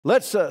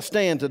Let's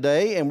stand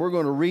today, and we're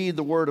going to read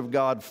the Word of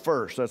God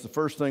first. That's the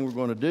first thing we're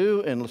going to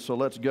do, and so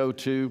let's go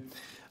to 2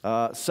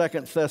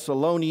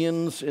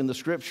 Thessalonians in the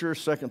Scripture,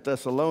 2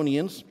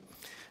 Thessalonians.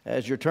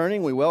 As you're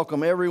turning, we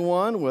welcome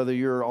everyone, whether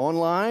you're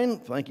online,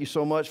 thank you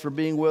so much for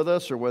being with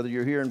us, or whether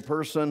you're here in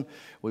person,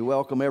 we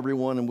welcome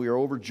everyone, and we are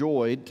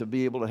overjoyed to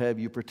be able to have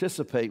you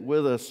participate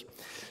with us.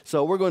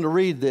 So we're going to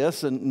read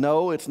this, and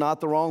no, it's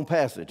not the wrong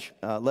passage.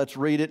 Let's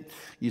read it.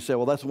 You say,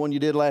 well, that's the one you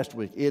did last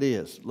week. It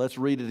is. Let's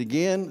read it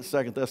again,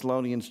 2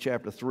 Thessalonians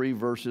chapter 3,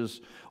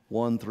 verses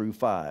 1 through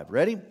 5.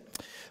 Ready?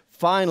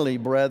 Finally,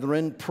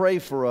 brethren, pray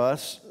for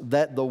us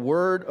that the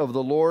word of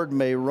the Lord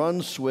may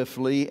run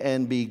swiftly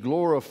and be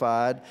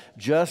glorified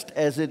just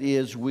as it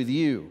is with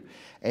you,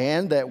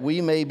 and that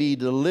we may be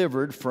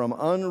delivered from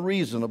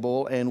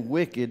unreasonable and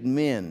wicked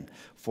men.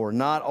 For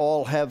not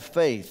all have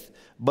faith,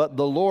 but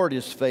the Lord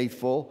is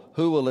faithful,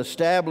 who will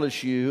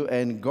establish you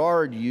and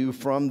guard you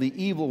from the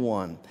evil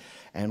one.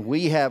 And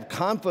we have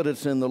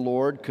confidence in the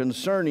Lord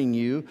concerning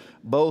you,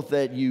 both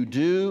that you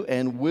do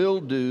and will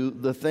do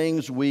the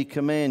things we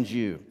command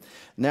you.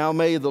 Now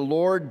may the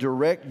Lord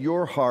direct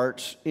your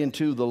hearts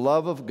into the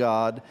love of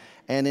God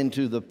and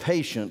into the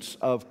patience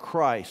of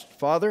Christ.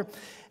 Father,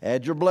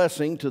 add your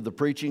blessing to the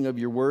preaching of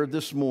your word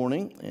this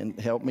morning, and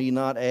help me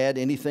not add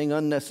anything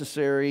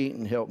unnecessary,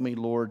 and help me,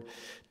 Lord,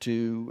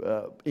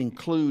 to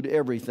include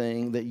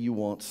everything that you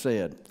want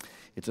said.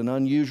 It's an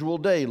unusual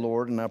day,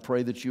 Lord, and I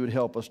pray that you would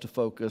help us to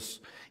focus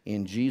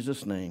in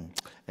Jesus' name.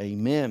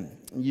 Amen.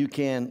 You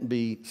can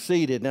be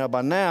seated. Now,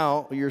 by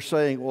now, you're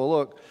saying, well,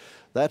 look,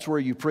 that's where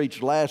you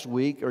preached last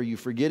week. Are you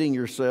forgetting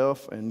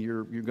yourself, and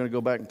you're going to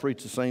go back and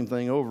preach the same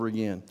thing over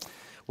again?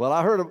 Well,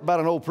 I heard about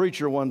an old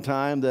preacher one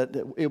time that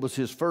it was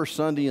his first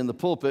Sunday in the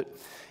pulpit,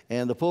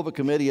 and the pulpit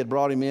committee had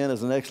brought him in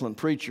as an excellent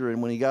preacher, and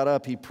when he got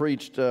up, he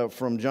preached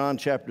from John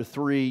chapter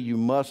 3, you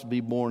must be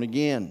born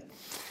again.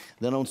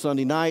 Then on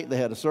Sunday night, they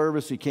had a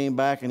service. He came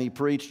back and he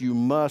preached, you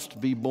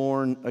must be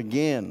born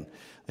again.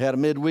 They had a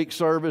midweek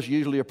service,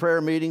 usually a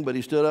prayer meeting, but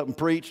he stood up and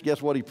preached.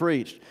 Guess what he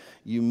preached?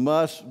 You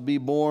must be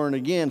born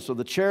again. So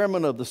the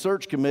chairman of the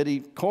search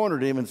committee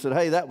cornered him and said,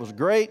 hey, that was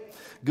great.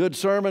 Good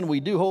sermon. We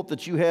do hope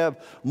that you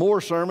have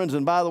more sermons.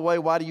 And by the way,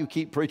 why do you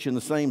keep preaching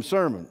the same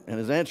sermon? And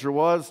his answer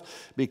was,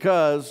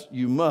 because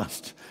you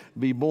must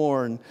be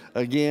born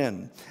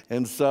again.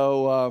 And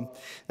so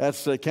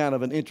that's kind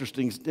of an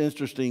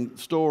interesting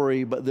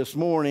story. But this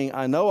morning,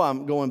 I know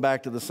I'm going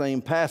back to the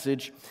same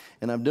passage,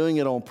 and I'm doing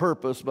it on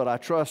purpose, but I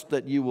trust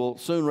that you will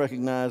soon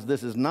recognize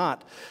this is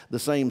not the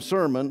same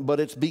sermon,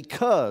 but it's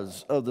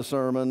because of the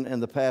sermon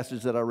and the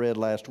passage that I read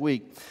last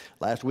week.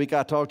 Last week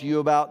I talked to you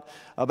about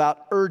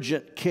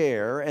urgent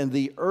care and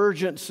the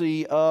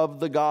urgency of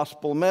the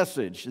gospel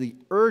message, the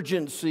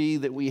urgency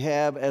that we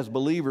have as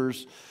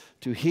believers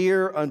to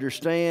hear,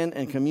 understand,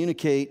 and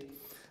communicate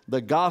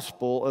the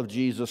gospel of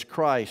Jesus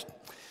Christ.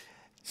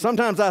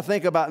 Sometimes I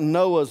think about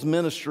Noah's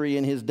ministry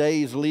in his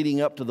days leading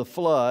up to the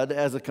flood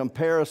as a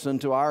comparison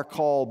to our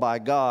call by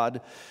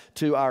God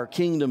to our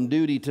kingdom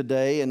duty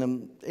today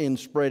and in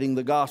spreading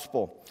the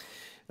gospel.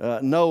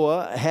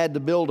 Noah had to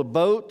build a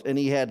boat, and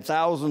he had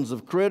thousands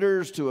of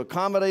critters to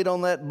accommodate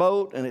on that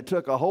boat, and it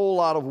took a whole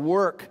lot of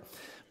work.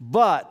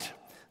 But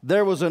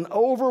there was an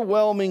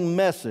overwhelming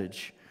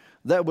message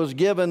that was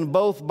given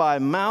both by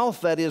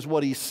mouth, that is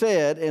what he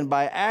said, and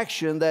by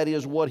action, that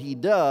is what he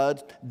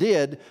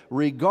did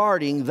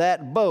regarding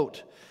that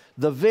boat.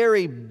 The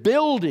very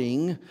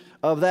building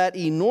of that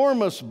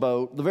enormous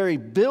boat, the very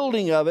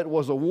building of it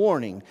was a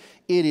warning.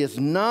 It is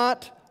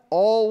not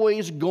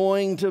always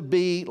going to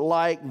be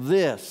like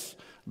this.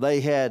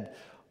 They had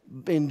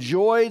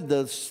enjoyed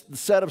the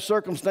set of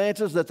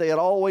circumstances that they had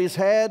always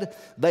had.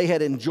 They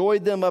had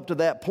enjoyed them up to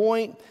that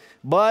point.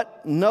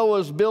 But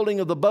Noah's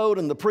building of the boat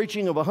and the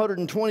preaching of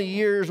 120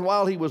 years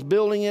while he was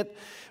building it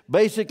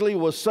basically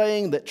was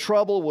saying that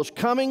trouble was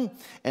coming,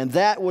 and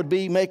that would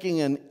be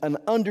making an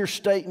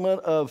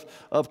understatement of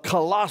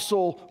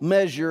colossal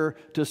measure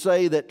to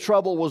say that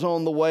trouble was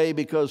on the way,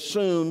 because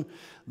soon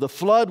the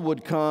flood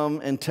would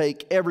come and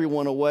take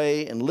everyone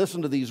away. And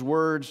listen to these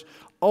words,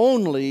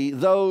 only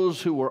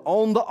those who were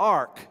on the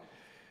ark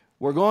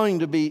were going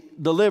to be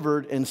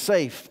delivered and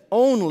safe.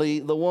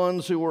 Only the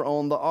ones who were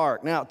on the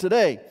ark. Now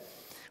today,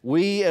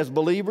 we as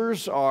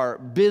believers are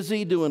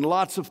busy doing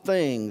lots of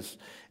things,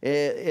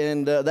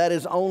 and that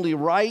is only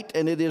right,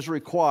 and it is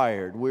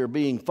required. We're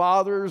being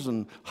fathers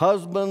and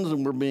husbands,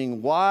 and we're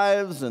being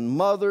wives and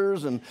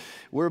mothers, and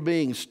we're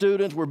being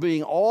students, we're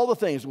being all the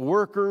things,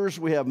 workers.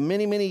 We have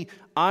many, many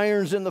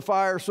irons in the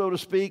fire, so to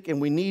speak, and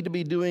we need to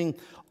be doing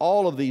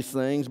all of these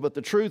things. But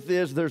the truth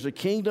is, there's a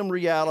kingdom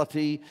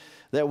reality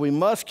that we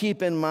must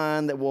keep in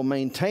mind that will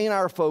maintain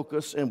our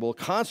focus and will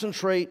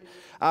concentrate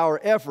our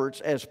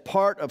efforts as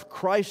part of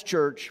Christ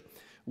Church,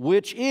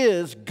 which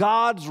is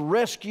God's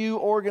rescue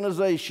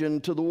organization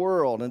to the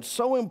world. And it's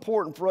so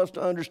important for us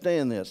to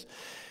understand this.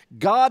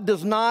 God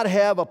does not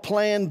have a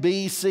plan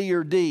B, C,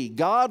 or D.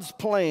 God's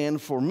plan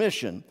for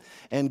mission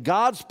and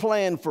God's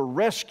plan for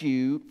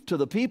rescue to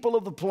the people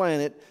of the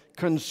planet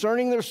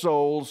concerning their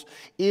souls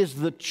is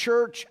the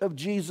church of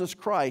Jesus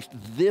Christ.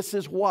 This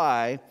is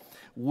why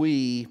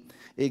we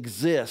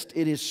exist.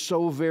 It is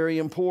so very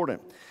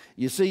important.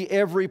 You see,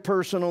 every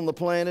person on the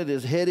planet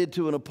is headed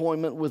to an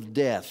appointment with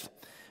death.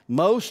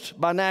 Most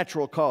by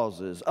natural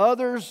causes,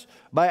 others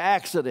by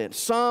accident,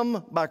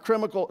 some by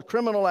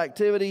criminal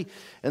activity,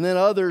 and then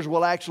others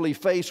will actually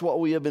face what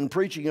we have been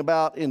preaching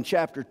about in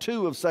chapter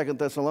 2 of 2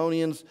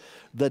 Thessalonians,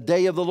 the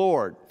day of the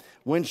Lord,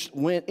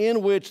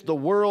 in which the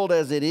world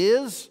as it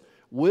is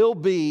will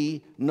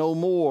be no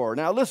more.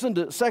 Now listen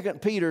to 2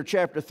 Peter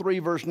chapter 3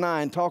 verse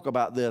 9 talk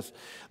about this.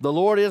 The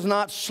Lord is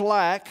not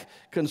slack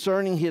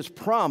concerning his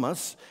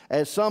promise,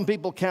 as some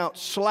people count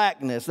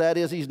slackness. That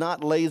is, he's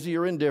not lazy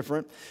or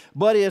indifferent,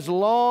 but is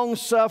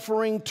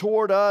long-suffering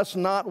toward us,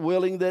 not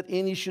willing that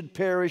any should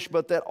perish,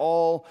 but that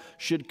all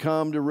should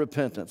come to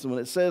repentance. And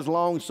when it says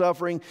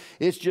long-suffering,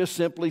 it's just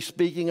simply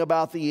speaking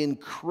about the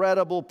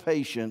incredible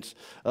patience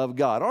of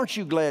God. Aren't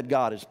you glad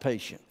God is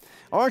patient?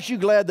 Aren't you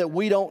glad that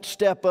we don't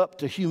step up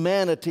to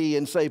humanity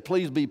and say,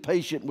 please be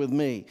patient with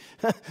me?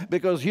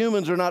 Because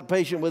humans are not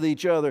patient with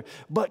each other,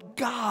 but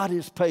God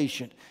is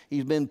patient.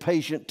 He's been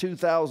patient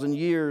 2,000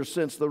 years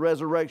since the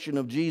resurrection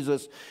of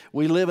Jesus.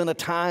 We live in a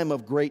time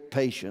of great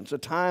patience, a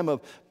time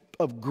of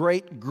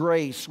great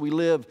grace. We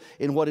live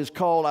in what is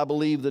called, I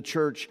believe, the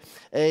church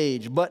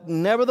age. But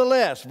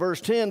nevertheless,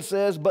 verse 10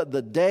 says, but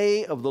the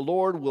day of the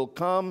Lord will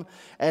come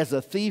as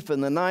a thief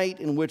in the night,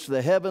 in which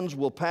the heavens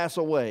will pass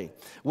away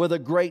with a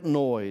great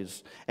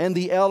noise, and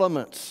the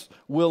elements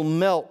will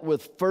melt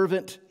with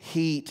fervent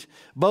heat.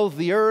 Both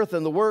the earth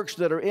and the works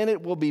that are in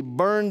it will be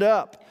burned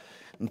up.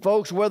 And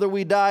folks, whether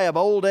we die of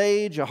old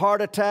age, a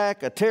heart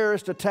attack, a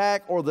terrorist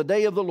attack, or the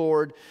day of the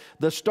Lord,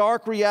 the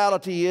stark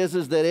reality is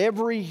that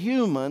every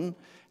human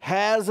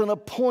has an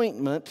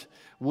appointment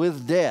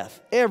with death.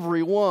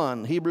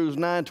 Everyone. Hebrews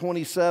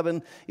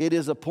 9:27, it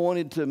is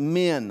appointed to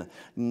men.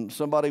 And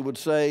somebody would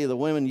say, the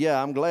women, yeah,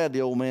 I'm glad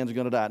the old man's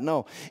going to die.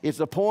 No,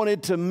 it's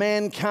appointed to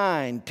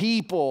mankind,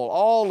 people,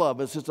 all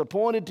of us. It's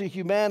appointed to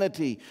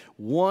humanity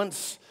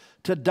once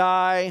to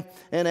die,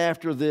 and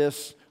after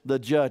this, the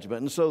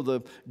judgment. And so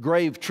the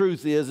grave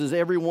truth is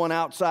everyone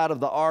outside of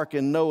the ark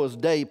in Noah's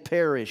day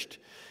perished.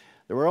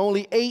 There were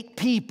only 8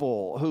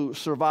 people who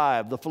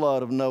survived the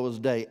flood of Noah's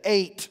day.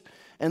 8.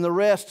 And the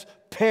rest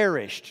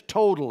perished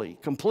totally,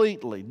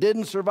 completely,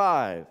 didn't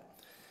survive.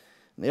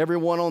 And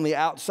everyone on the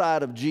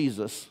outside of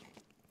Jesus,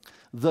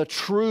 the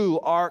true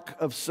ark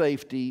of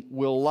safety,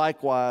 will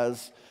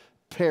likewise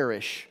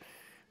perish.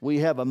 We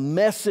have a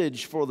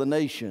message for the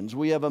nations.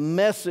 We have a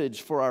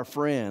message for our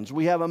friends.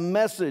 We have a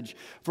message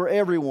for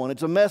everyone.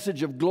 It's a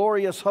message of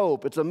glorious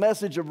hope. It's a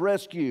message of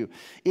rescue.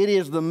 It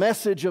is the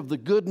message of the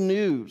good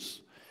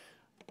news,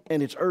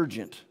 and it's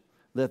urgent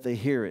that they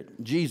hear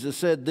it. Jesus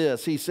said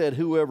this. He said,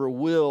 whoever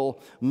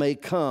will may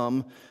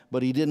come,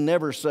 but he didn't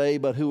ever say,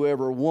 but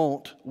whoever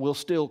won't will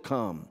still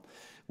come.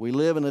 We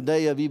live in a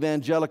day of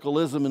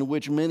evangelicalism in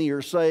which many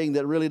are saying that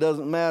it really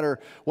doesn't matter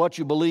what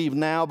you believe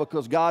now,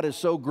 because God is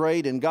so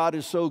great and God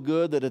is so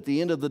good that at the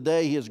end of the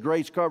day, his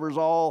grace covers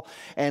all,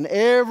 and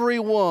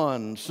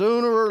everyone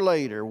sooner or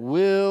later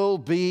will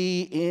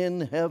be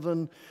in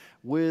heaven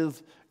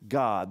with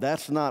God.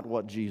 That's not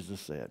what Jesus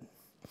said.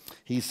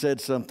 He said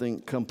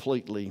something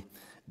completely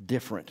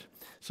different.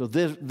 So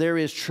there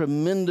is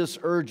tremendous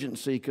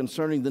urgency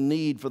concerning the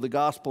need for the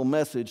gospel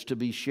message to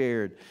be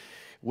shared.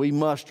 We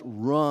must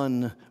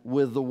run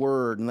with the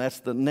Word. And that's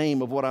the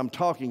name of what I'm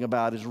talking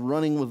about, is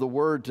running with the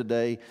Word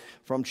today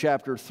from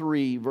chapter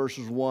 3,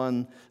 verses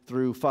 1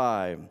 through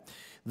 5.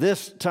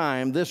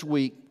 This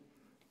week,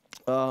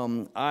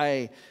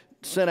 I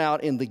sent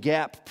out in the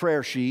Gap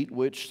prayer sheet,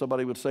 which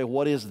somebody would say,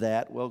 what is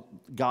that? Well,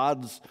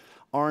 God's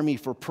Army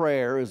for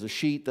Prayer is a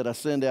sheet that I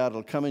send out.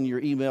 It'll come in your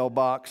email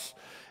box.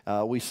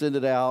 We send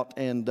it out,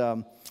 and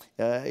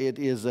it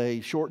is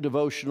a short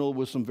devotional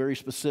with some very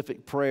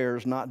specific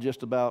prayers, not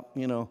just about,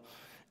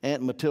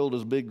 Aunt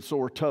Matilda's big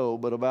sore toe,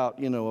 but about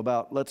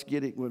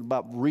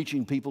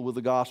reaching people with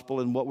the gospel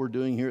and what we're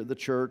doing here at the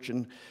church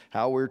and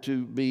how we're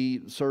to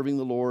be serving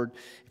the Lord.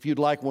 If you'd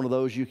like one of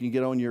those, you can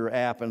get on your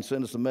app and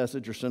send us a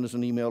message or send us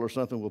an email or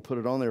something. We'll put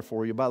it on there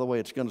for you. By the way,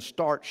 it's going to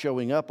start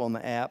showing up on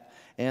the app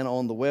and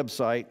on the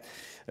website.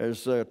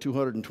 There's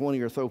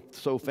 220 or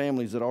so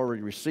families that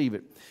already receive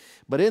it.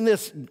 But in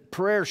this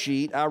prayer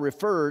sheet, I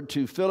referred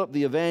to Philip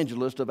the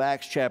evangelist of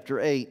Acts chapter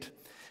 8,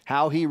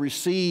 how he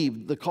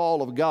received the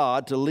call of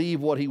God to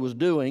leave what he was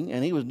doing,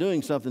 and he was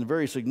doing something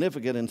very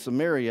significant in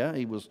Samaria.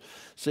 He was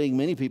seeing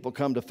many people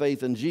come to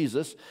faith in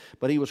Jesus,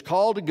 but he was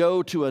called to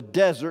go to a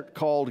desert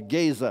called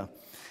Gaza,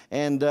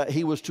 and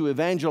he was to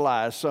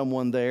evangelize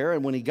someone there.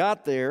 And when he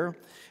got there,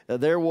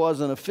 there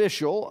was an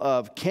official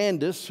of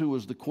Candace, who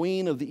was the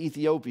queen of the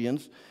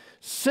Ethiopians,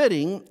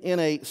 sitting in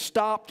a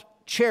stopped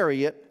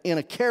chariot in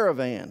a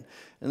caravan.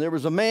 And there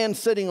was a man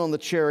sitting on the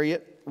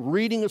chariot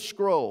reading a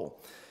scroll.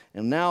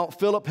 And now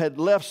Philip had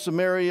left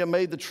Samaria,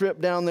 made the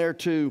trip down there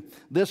to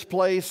this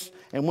place,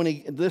 and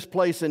this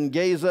place in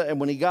Gaza, and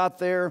when he got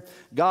there,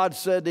 God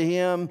said to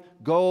him,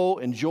 go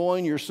and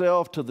join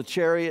yourself to the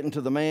chariot and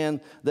to the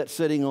man that's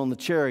sitting on the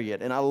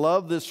chariot. And I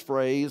love this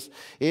phrase.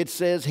 It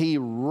says he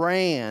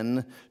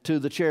ran to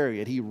the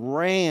chariot. He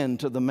ran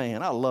to the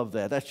man. I love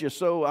that. That's just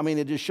so,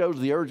 it just shows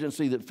the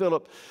urgency that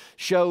Philip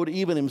showed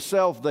even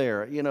himself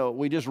there. You know,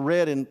 we just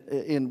read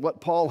in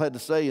what Paul had to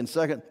say in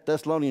 2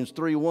 Thessalonians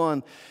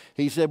 3:1.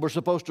 He said we're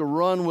supposed to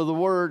run with the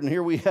word, and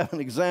here we have an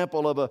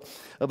example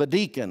of a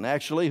deacon,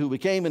 actually, who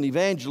became an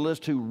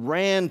evangelist who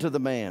ran to the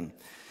man.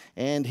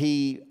 And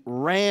he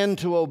ran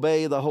to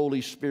obey the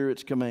Holy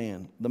Spirit's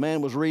command. The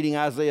man was reading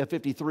Isaiah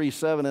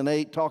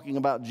 53:7-8, talking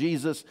about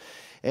Jesus,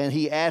 and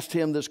he asked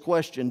him this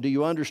question, do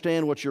you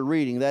understand what you're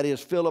reading? That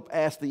is, Philip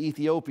asked the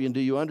Ethiopian, do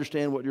you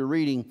understand what you're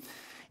reading?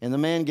 And the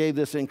man gave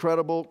this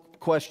incredible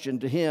question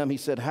to him. He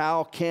said,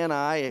 how can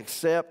I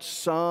except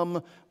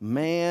some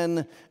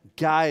man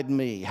guide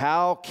me?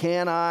 How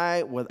can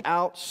I,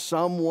 without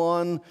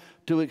someone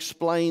to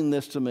explain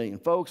this to me?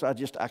 And folks, I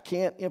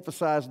can't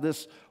emphasize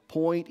this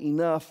point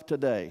enough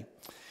today.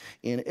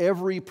 In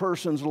every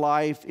person's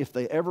life, if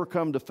they ever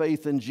come to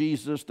faith in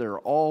Jesus, there are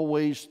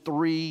always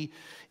three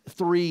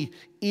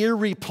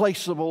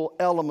irreplaceable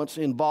elements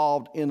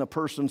involved in a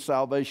person's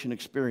salvation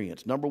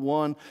experience. Number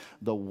one,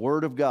 the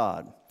Word of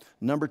God.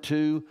 Number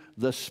two,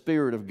 the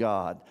Spirit of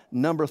God.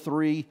 Number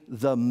three,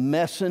 the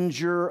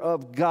messenger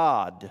of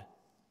God.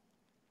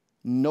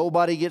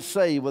 Nobody gets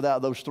saved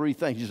without those three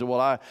things. You say,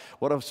 well,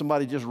 what if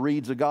somebody just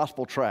reads a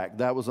gospel tract?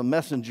 That was a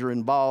messenger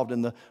involved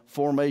in the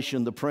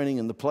formation, the printing,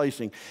 and the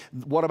placing.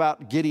 What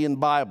about Gideon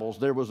Bibles?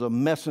 There was a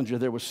messenger.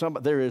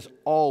 There is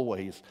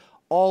always,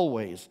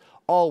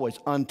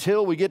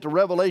 until we get to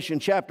Revelation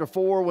chapter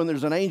 4, when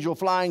there's an angel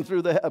flying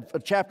through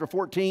chapter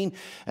 14,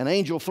 an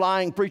angel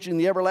flying preaching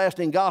the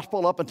everlasting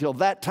gospel. Up until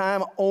that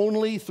time,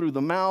 only through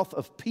the mouth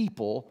of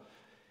people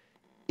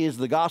is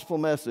the gospel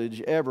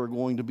message ever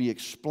going to be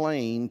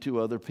explained to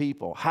other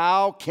people.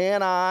 How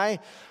can I,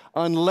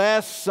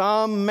 unless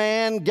some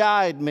man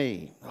guide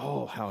me?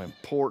 Oh, how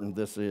important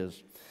this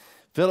is.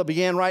 Philip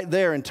began right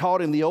there and taught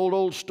him the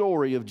old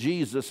story of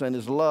Jesus and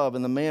his love,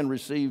 and the man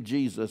received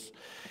Jesus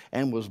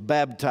and was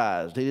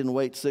baptized. He didn't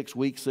wait 6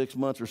 weeks, 6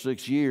 months, or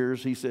 6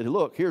 years. He said,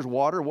 look, here's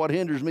water. What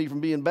hinders me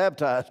from being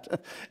baptized?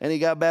 And he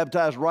got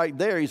baptized right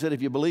there. He said,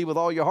 if you believe with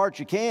all your heart,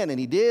 you can. And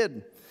he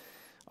did.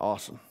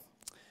 Awesome.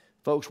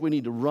 Folks, we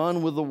need to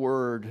run with the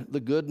word, the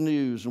good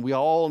news, and we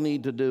all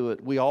need to do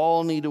it. We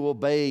all need to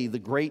obey the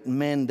great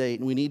mandate,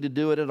 and we need to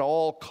do it at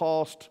all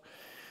cost.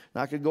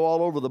 Now, I could go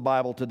all over the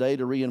Bible today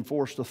to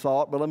reinforce the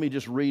thought, but let me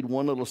just read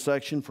one little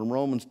section from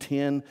Romans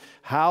 10.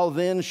 How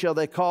then shall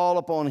they call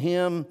upon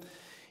him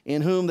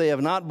in whom they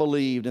have not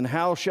believed? And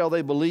how shall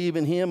they believe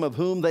in him of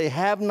whom they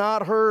have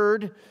not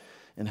heard?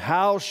 And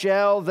how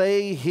shall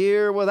they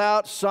hear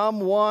without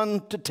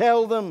someone to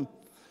tell them?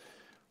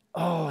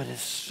 Oh, it is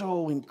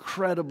so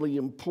incredibly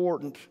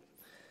important.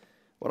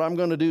 What I'm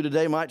going to do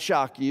today might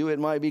shock you. It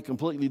might be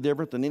completely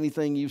different than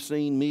anything you've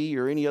seen me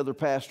or any other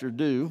pastor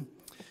do.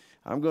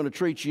 I'm going to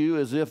treat you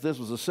as if this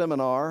was a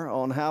seminar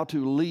on how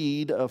to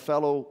lead a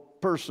fellow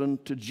person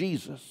to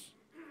Jesus.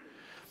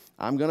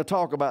 I'm going to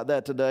talk about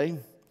that today,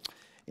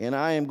 and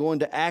I am going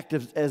to act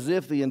as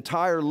if the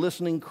entire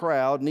listening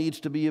crowd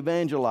needs to be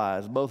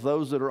evangelized, both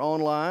those that are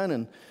online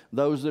and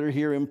those that are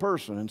here in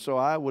person. And so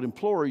I would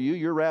implore you,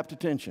 your rapt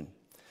attention.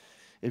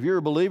 If you're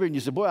a believer and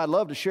you say, boy, I'd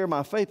love to share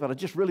my faith, but I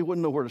just really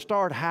wouldn't know where to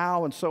start,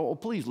 how, and so,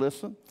 please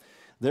listen.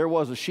 There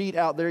was a sheet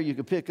out there you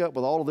could pick up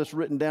with all of this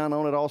written down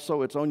on it.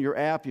 Also, it's on your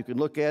app. You can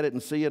look at it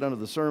and see it under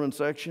the sermon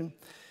section.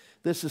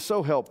 This is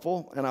so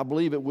helpful, and I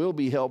believe it will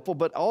be helpful.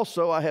 But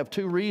also, I have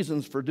 2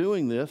 reasons for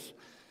doing this.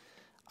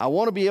 I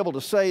want to be able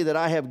to say that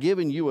I have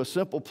given you a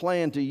simple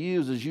plan to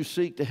use as you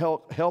seek to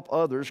help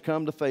others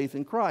come to faith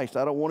in Christ.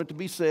 I don't want it to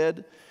be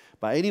said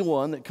by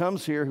anyone that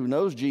comes here who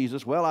knows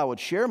Jesus, well, I would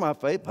share my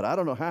faith, but I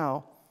don't know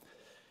how.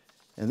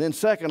 And then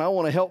second, I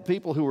want to help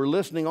people who are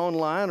listening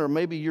online, or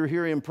maybe you're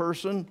here in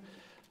person.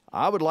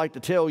 I would like to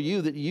tell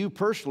you that you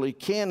personally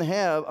can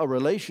have a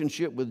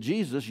relationship with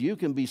Jesus. You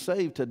can be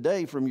saved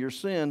today from your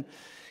sin.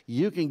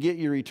 You can get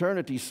your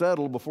eternity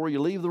settled before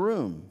you leave the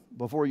room,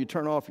 before you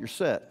turn off your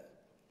set.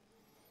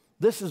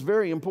 This is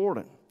very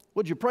important.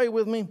 Would you pray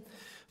with me?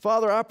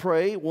 Father, I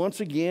pray once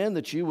again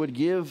that you would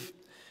give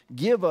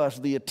us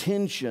the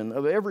attention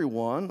of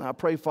everyone. I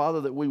pray,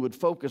 Father, that we would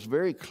focus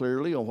very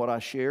clearly on what I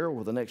share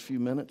over the next few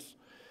minutes.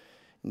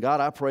 And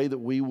God, I pray that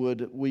we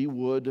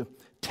would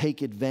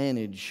take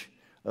advantage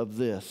of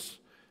this.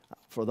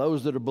 For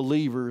those that are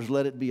believers,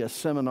 let it be a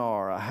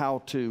seminar, a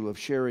how-to of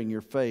sharing your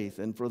faith.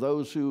 And for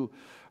those who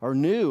are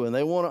new and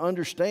they want to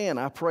understand,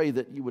 I pray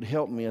that you would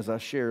help me as I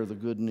share the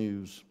good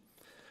news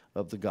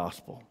of the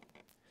gospel.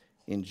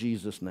 In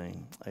Jesus'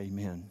 name,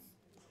 amen.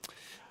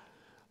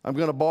 I'm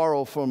going to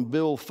borrow from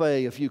Bill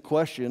Fay a few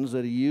questions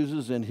that he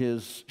uses in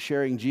his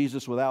Sharing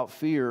Jesus Without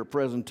Fear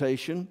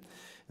presentation.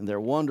 And they're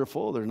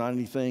wonderful. They're not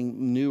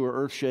anything new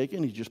or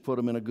earth-shaking. He just put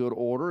them in a good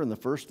order. And the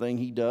first thing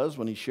he does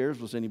when he shares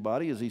with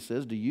anybody is he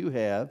says, do you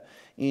have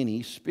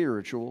any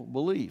spiritual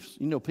beliefs?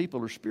 You know,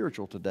 people are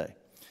spiritual today.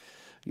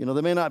 You know,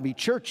 they may not be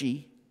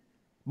churchy,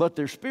 but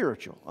they're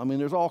spiritual. I mean,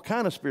 there's all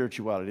kind of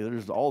spirituality.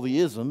 There's all the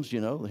isms,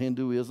 you know, the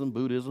Hinduism,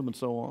 Buddhism, and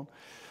so on.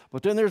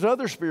 But then there's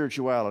other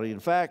spirituality. In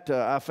fact,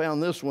 I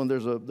found this one.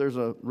 There's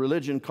a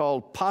religion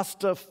called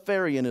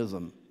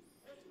Pastafarianism.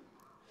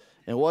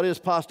 And what is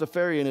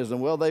Pastafarianism?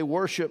 Well, they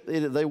worship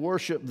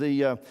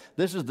the.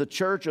 This is the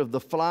church of the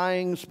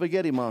flying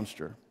spaghetti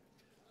monster.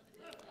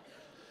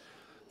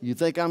 You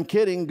think I'm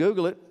kidding?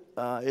 Google it.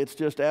 It's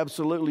just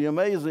absolutely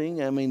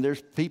amazing. I mean,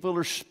 people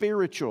are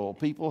spiritual.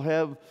 People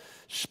have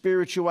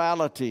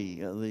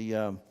spirituality.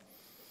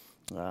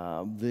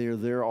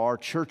 There are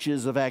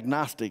churches of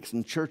agnostics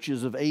and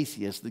churches of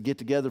atheists that get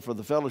together for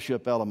the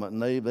fellowship element,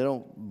 and they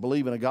don't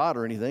believe in a God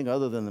or anything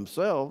other than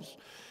themselves.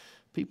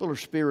 People are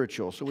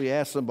spiritual. So we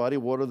ask somebody,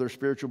 what are their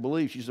spiritual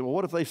beliefs? You say, well,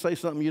 what if they say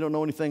something you don't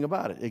know anything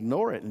about it?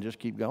 Ignore it and just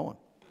keep going.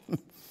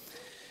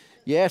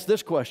 You ask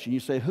this question. You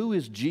say, who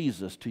is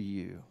Jesus to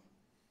you?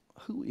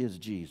 Who is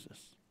Jesus?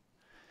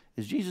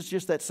 Is Jesus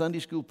just that Sunday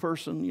school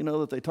person, you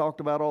know, that they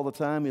talked about all the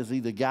time? Is he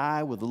the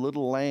guy with the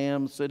little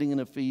lamb sitting in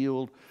a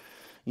field?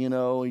 You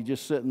know, he's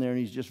just sitting there and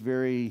he's just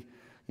very,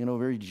 you know,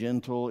 very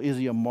gentle. Is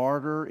he a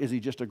martyr? Is he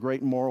just a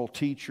great moral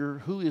teacher?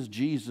 Who is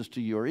Jesus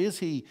to you? Or is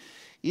he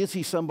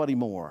somebody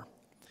more?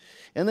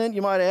 And then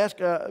you might ask,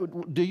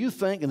 do you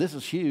think, and this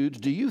is huge,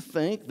 do you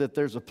think that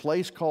there's a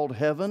place called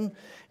heaven?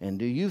 And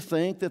do you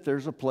think that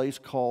there's a place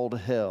called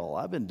hell?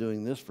 I've been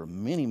doing this for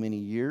many, many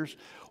years.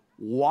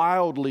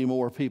 Wildly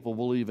more people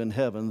believe in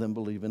heaven than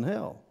believe in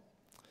hell.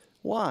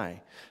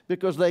 Why?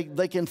 Because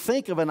they can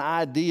think of an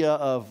idea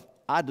of,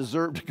 I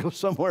deserve to go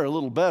somewhere a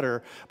little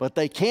better, but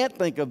they can't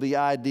think of the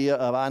idea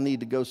of, I need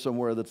to go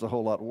somewhere that's a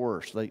whole lot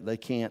worse. They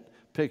can't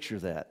picture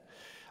that.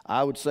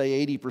 I would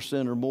say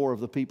 80% or more of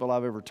the people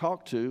I've ever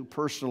talked to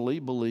personally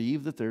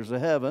believe that there's a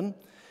heaven,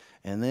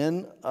 and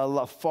then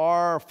a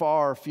far,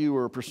 far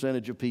fewer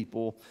percentage of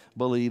people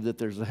believe that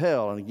there's a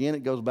hell. And again,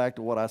 it goes back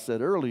to what I said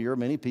earlier.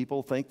 Many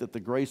people think that the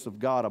grace of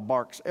God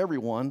abarks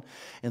everyone,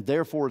 and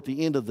therefore at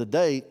the end of the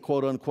day,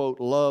 quote unquote,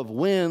 love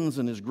wins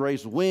and his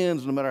grace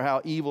wins. No matter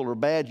how evil or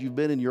bad you've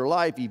been in your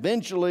life,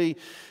 eventually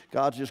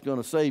God's just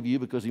going to save you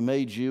because he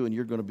made you, and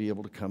you're going to be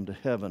able to come to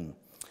heaven.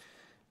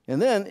 And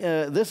then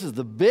this is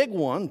the big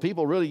one.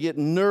 People really get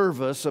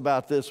nervous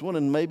about this one,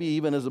 and maybe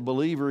even as a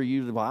believer,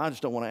 well, I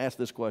just don't want to ask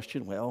this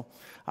question. Well,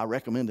 I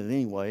recommend it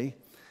anyway.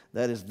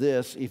 That is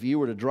this: if you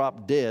were to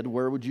drop dead,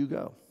 where would you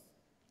go?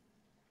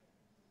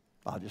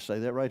 I'll just say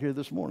that right here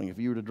this morning. If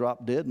you were to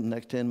drop dead in the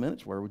next 10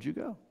 minutes, where would you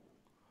go?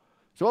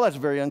 So, well, that's a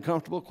very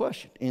uncomfortable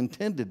question,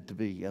 intended to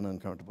be an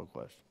uncomfortable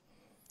question.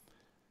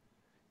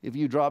 If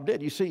you drop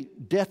dead, you see,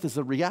 death is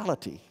a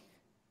reality.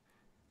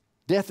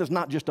 Death is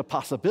not just a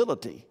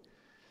possibility.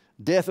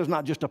 Death is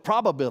not just a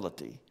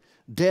probability.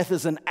 Death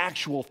is an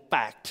actual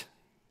fact.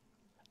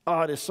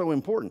 Oh, it is so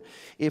important.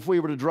 If we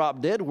were to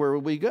drop dead, where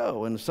would we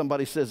go? And if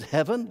somebody says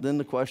heaven, then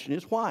the question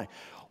is why?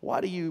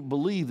 Why do you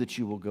believe that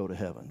you will go to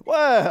heaven?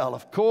 Well,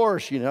 of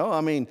course, you know. I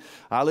mean,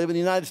 I live in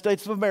the United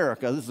States of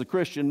America. This is a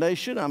Christian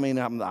nation. I mean,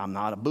 I'm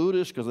not a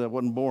Buddhist because I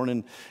wasn't born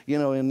in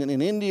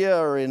India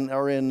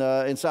or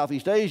in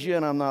Southeast Asia,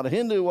 and I'm not a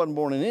Hindu. Wasn't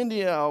born in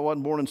India. I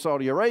wasn't born in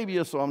Saudi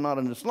Arabia, so I'm not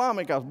an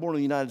Islamic. I was born in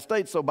the United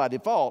States, so by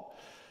default,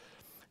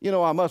 you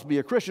know, I must be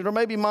a Christian. Or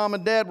maybe mom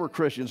and dad were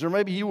Christians. Or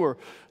maybe you were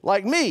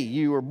like me.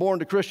 You were born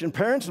to Christian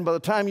parents, and by the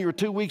time you were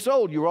 2 weeks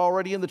old, you were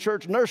already in the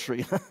church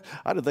nursery.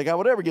 I didn't think I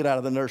would ever get out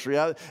of the nursery.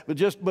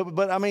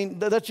 But I mean,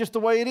 that's just the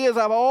way it is.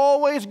 I've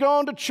always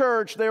gone to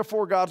church,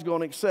 therefore God's going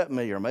to accept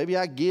me. Or maybe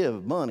I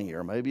give money.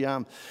 Or maybe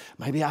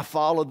I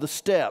followed the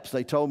steps.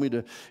 They told me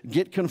to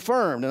get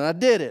confirmed, and I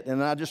did it.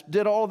 And I just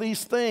did all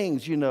these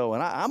things, you know,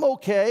 and I'm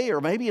okay.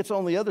 Or maybe it's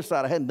on the other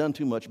side. I hadn't done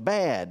too much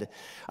bad.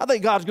 I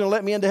think God's going to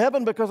let me into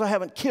heaven because I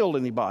haven't killed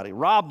anybody,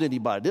 robbed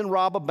anybody, didn't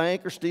rob a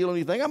bank or steal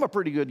anything. I'm a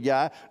pretty good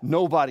guy.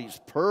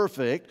 Nobody's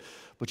perfect,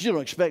 but you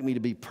don't expect me to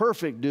be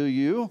perfect, do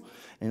you?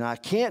 And I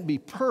can't be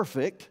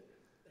perfect,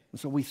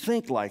 and so we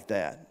think like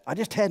that. I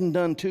just hadn't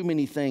done too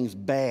many things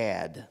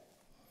bad.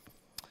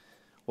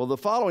 Well, the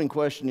following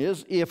question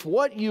is, if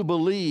what you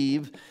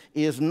believe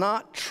is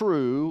not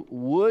true,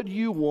 would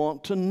you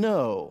want to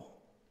know?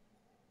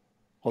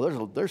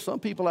 Well, there's some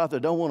people out there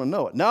that don't want to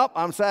know it. Nope,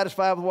 I'm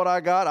satisfied with what I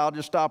got. I'll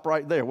just stop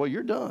right there. Well,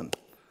 you're done.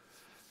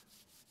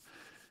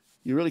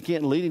 You really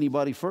can't lead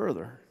anybody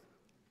further.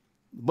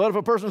 But if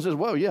a person says,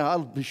 well, yeah, I'll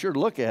be sure to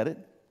look at it,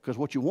 because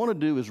what you want to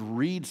do is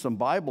read some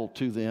Bible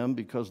to them,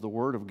 because the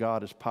Word of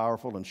God is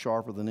powerful and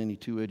sharper than any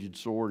two-edged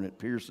sword, and it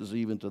pierces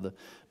even to the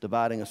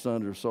dividing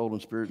asunder of soul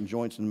and spirit and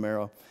joints and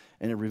marrow,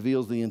 and it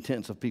reveals the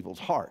intents of people's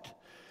heart,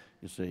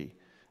 you see.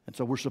 And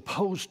so we're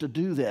supposed to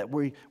do that.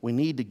 We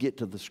need to get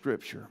to the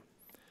Scripture.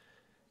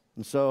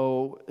 And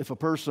so if a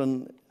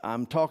person,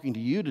 I'm talking to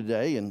you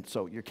today, and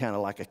so you're kind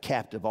of like a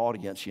captive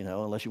audience, you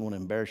know, unless you want to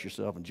embarrass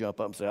yourself and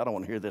jump up and say, I don't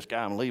want to hear this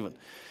guy, I'm leaving.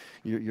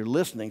 You're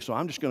listening, so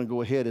I'm just going to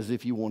go ahead as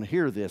if you want to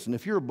hear this. And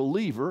if you're a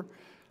believer,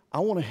 I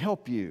want to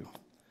help you.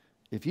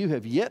 If you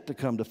have yet to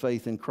come to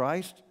faith in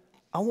Christ,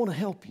 I want to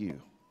help you.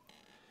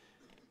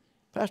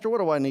 Pastor, what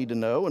do I need to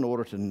know in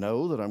order to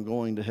know that I'm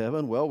going to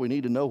heaven? Well, we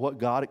need to know what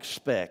God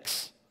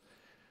expects.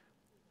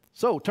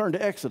 So turn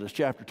to Exodus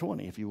chapter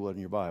 20, if you would, in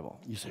your Bible.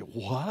 You say,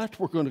 what?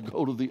 We're going to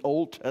go to the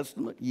Old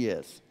Testament?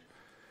 Yes.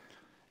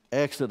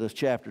 Exodus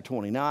chapter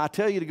 20. Now, I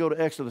tell you to go to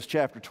Exodus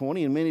chapter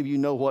 20, and many of you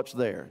know what's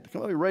there.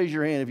 Come on, raise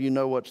your hand if you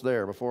know what's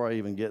there before I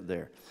even get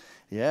there.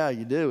 Yeah,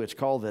 you do. It's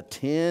called the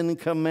Ten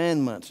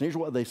Commandments. And here's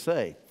what they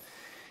say.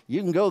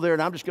 You can go there,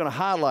 and I'm just going to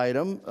highlight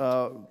them.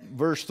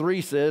 Verse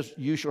 3 says,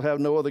 you shall have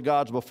no other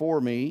gods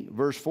before me.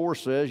 Verse 4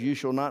 says, you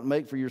shall not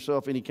make for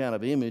yourself any kind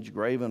of image,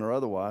 graven or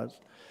otherwise.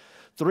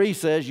 3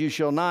 says, you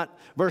shall not,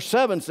 verse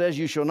 7 says,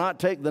 you shall not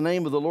take the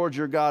name of the Lord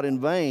your God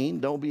in vain.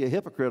 Don't be a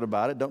hypocrite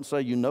about it. Don't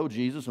say you know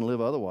Jesus and live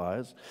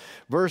otherwise.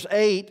 Verse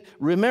 8,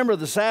 remember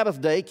the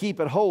Sabbath day, keep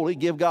it holy,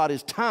 give God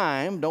his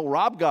time. Don't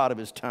rob God of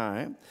his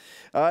time.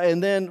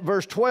 And then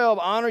verse 12,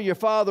 honor your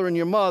father and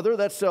your mother.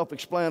 That's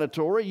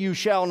self-explanatory. You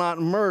shall not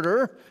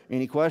murder.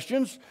 Any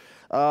questions?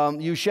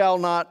 You shall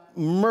not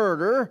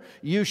murder.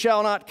 You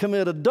shall not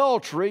commit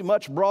adultery,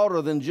 much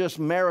broader than just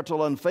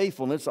marital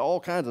unfaithfulness, all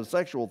kinds of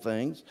sexual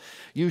things.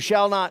 You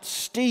shall not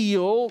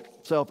steal,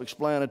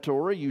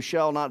 self-explanatory. You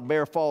shall not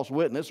bear false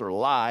witness, or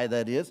lie,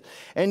 that is.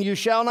 And you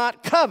shall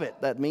not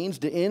covet. That means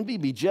to envy,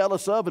 be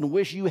jealous of, and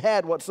wish you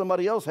had what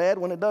somebody else had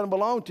when it doesn't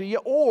belong to you,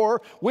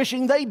 or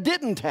wishing they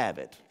didn't have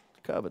it.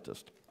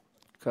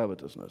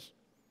 Covetousness.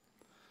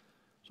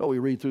 So we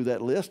read through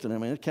that list, and I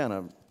mean, it kind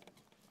of,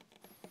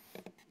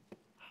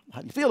 how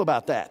do you feel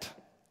about that?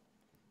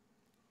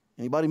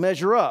 Anybody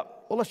measure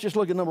up? Well, let's just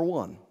look at number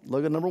one.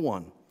 Look at number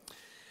one.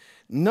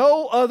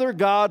 No other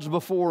gods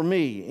before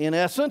me. In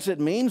essence, it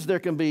means there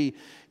can be,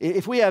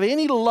 if we have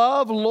any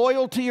love,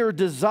 loyalty, or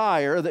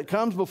desire that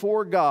comes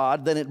before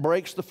God, then it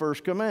breaks the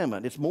first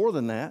commandment. It's more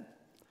than that.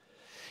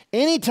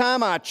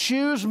 Anytime I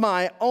choose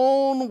my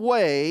own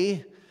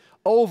way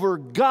over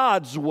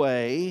God's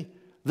way,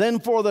 then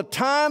for the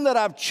time that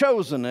I've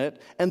chosen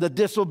it and the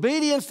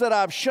disobedience that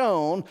I've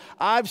shown,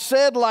 I've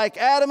said like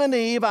Adam and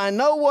Eve, I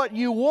know what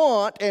you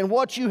want and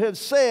what you have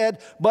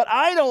said, but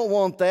I don't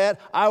want that.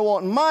 I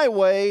want my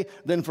way.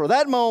 Then for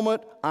that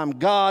moment, I'm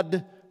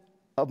God.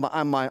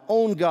 I'm my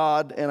own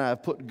God, and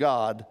I've put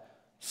God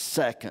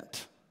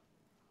second.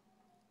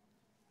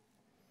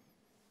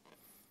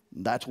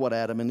 That's what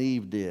Adam and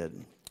Eve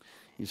did.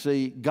 You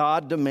see,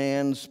 God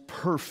demands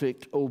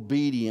perfect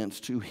obedience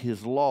to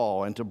his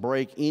law, and to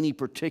break any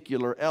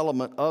particular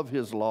element of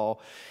his law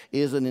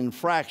is an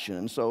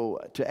infraction. So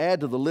to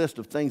add to the list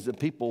of things that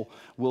people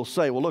will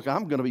say, well, look,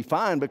 I'm going to be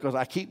fine because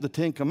I keep the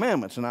Ten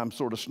Commandments, and I'm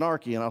sort of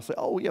snarky, and I'll say,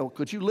 oh, yeah, well,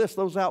 could you list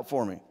those out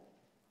for me?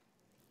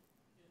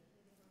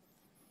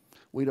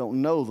 We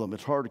don't know them.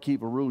 It's hard to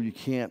keep a rule you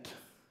can't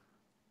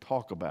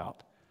talk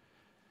about.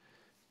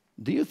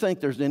 Do you think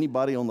there's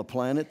anybody on the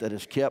planet that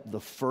has kept the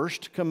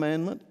first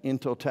commandment in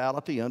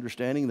totality,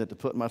 understanding that to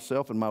put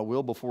myself and my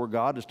will before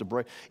God is to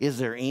break? Is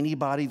there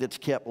anybody that's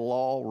kept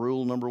law,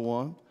 rule number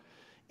one?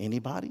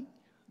 Anybody?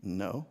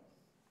 No.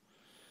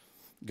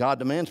 God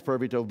demands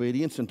perfect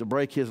obedience, and to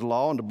break his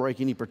law and to break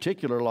any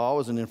particular law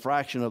is an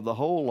infraction of the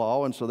whole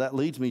law. And so that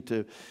leads me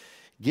to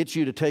get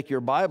you to take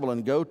your Bible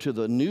and go to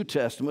the New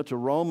Testament, to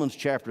Romans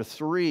chapter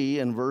 3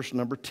 and verse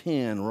number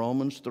 10.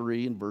 Romans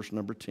 3 and verse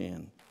number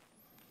 10.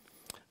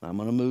 I'm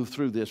going to move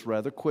through this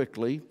rather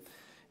quickly.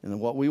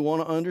 And what we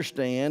want to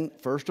understand,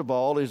 first of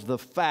all, is the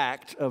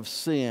fact of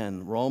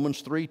sin.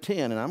 Romans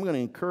 3:10. And I'm going to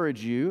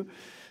encourage you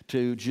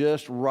to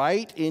just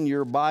write in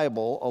your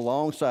Bible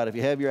alongside. If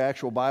you have your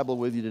actual Bible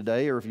with you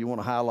today, or if you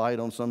want to highlight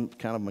on some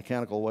kind of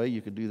mechanical way,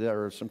 you could do that,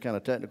 or some kind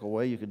of technical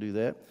way, you could do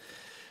that.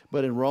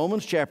 But in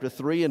Romans chapter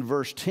 3 and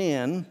verse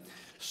 10,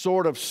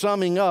 sort of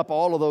summing up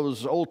all of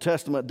those Old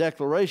Testament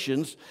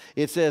declarations,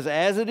 it says,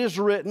 as it is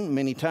written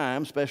many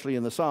times, especially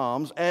in the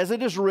Psalms, as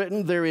it is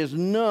written, there is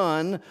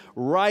none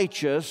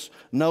righteous,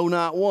 no,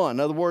 not one. In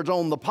other words,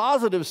 on the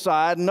positive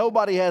side,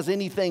 nobody has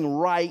anything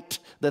right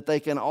that they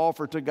can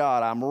offer to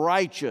God. I'm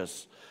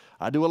righteous.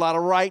 I do a lot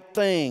of right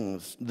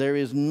things. There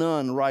is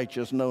none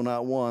righteous, no,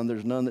 not one.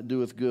 There's none that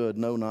doeth good,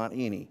 no, not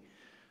any.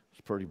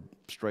 It's pretty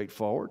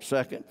straightforward.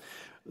 Second,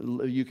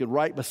 you could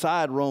write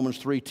beside Romans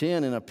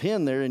 3:10 in a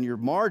pen there in your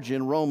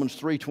margin, Romans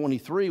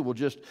 3:23. We'll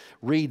just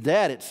read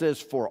that. It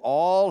says, for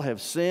all have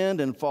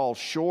sinned and fall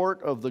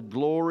short of the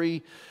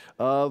glory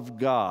of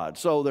God.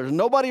 So there's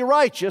nobody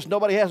righteous.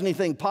 Nobody has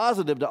anything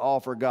positive to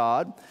offer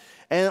God.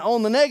 And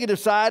on the negative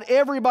side,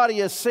 everybody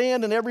has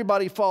sinned and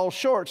everybody falls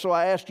short. So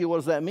I ask you, what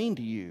does that mean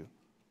to you?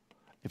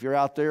 If you're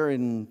out there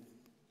in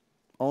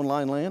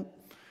online land,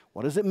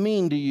 what does it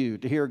mean to you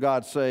to hear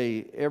God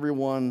say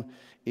everyone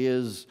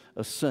is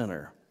a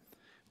sinner?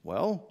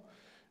 Well,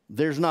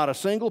 there's not a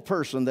single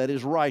person that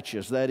is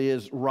righteous, that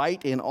is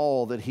right in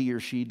all that he or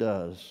she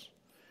does.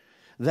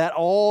 That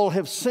all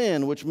have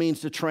sinned, which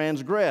means to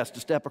transgress, to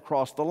step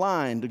across the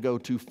line, to go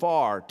too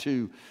far,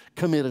 to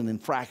commit an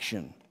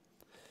infraction.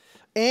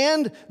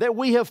 And that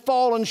we have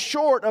fallen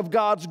short of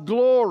God's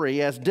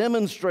glory as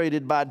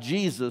demonstrated by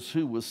Jesus,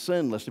 who was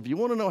sinless. If you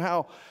want to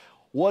know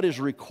what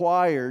is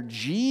required,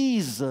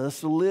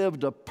 Jesus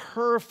lived a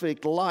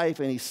perfect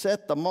life, and he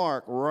set the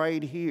mark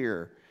right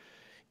here.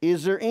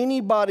 Is there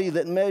anybody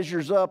that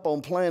measures up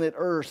on planet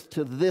Earth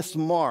to this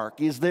mark?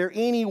 Is there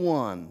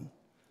anyone?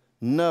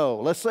 No.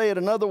 Let's say it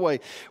another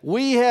way.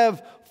 We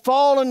have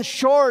fallen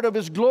short of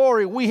His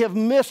glory. We have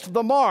missed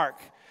the mark.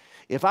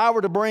 If I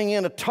were to bring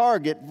in a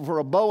target for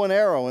a bow and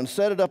arrow and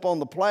set it up on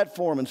the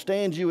platform and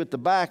stand you at the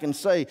back and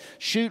say,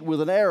 shoot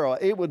with an arrow,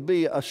 it would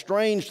be a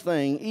strange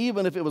thing,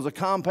 even if it was a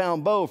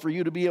compound bow, for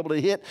you to be able to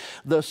hit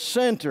the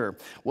center.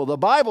 Well, the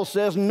Bible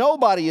says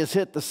nobody has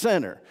hit the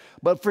center.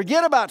 But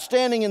forget about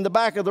standing in the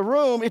back of the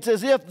room. It's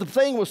as if the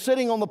thing was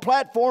sitting on the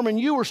platform and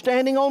you were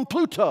standing on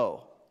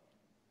Pluto.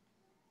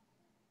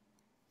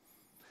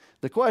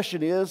 The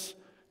question is,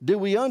 do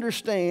we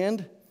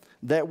understand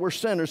that we're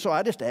sinners? So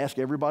I just ask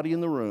everybody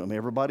in the room,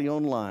 everybody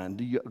online,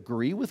 do you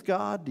agree with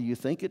God? Do you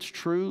think it's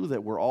true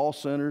that we're all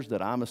sinners,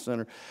 that I'm a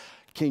sinner?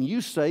 Can you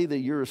say that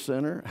you're a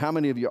sinner? How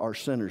many of you are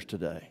sinners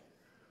today?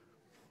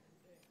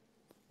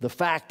 The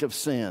fact of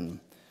sin.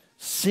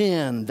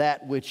 Sin,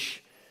 that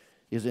which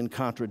is in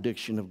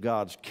contradiction of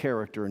God's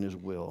character and His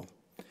will.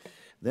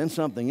 Then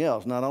something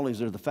else. Not only is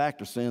there the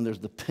fact of sin, there's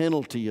the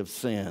penalty of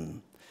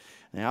sin.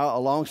 Now,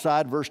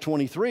 alongside verse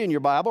 23 in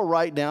your Bible,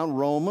 write down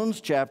Romans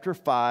chapter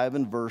 5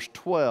 and verse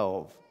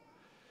 12.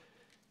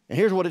 And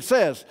here's what it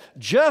says.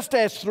 Just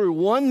as through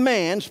one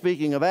man,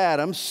 speaking of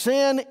Adam,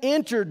 sin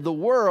entered the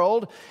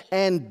world,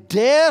 and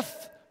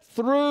death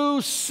through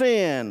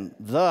sin.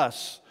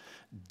 Thus,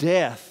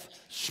 death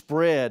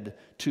spread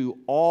to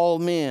all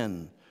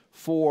men,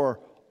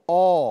 for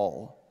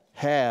all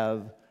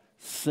have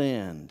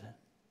sinned.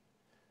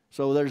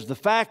 So there's the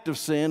fact of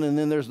sin, and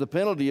then there's the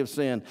penalty of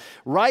sin.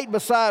 Right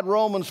beside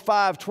Romans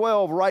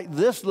 5:12, write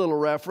this little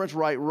reference,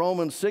 write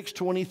Romans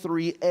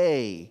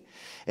 6:23a.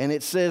 And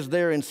it says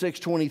there in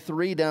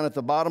 6:23, down at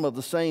the bottom of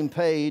the same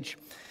page,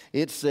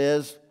 it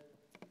says,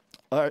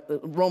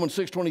 Romans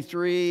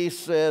 6:23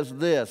 says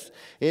this.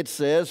 It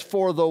says,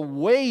 for the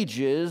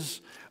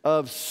wages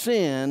of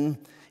sin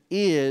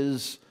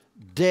is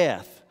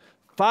death.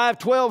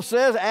 5:12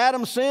 says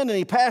Adam sinned and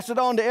he passed it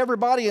on to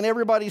everybody, and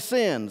everybody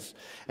sins.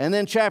 And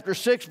then chapter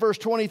 6 verse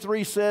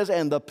 23 says,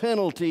 and the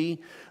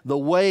penalty, the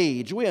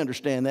wage. We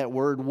understand that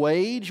word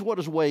wage. What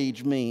does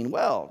wage mean?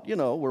 Well, you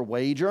know, we're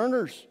wage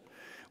earners.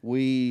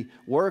 We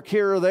work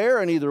here or there,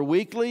 and either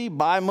weekly,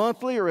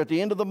 bi-monthly, or at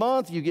the end of the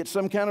month, you get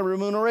some kind of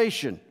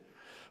remuneration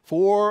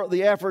for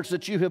the efforts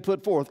that you have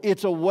put forth.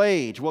 It's a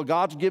wage. Well,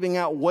 God's giving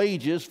out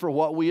wages for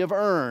what we have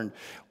earned.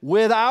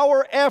 With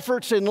our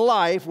efforts in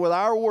life, with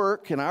our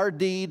work and our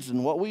deeds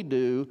and what we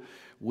do,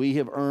 we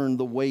have earned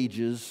the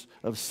wages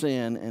of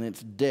sin, and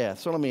it's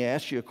death. So let me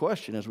ask you a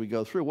question as we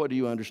go through. What do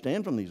you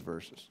understand from these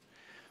verses?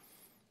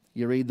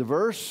 You read the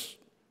verse.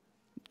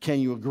 Can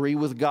you agree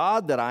with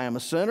God that I am a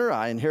sinner?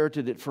 I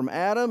inherited it from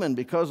Adam, and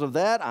because of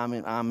that,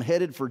 I'm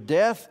headed for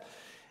death,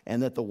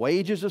 and that the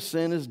wages of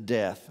sin is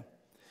death.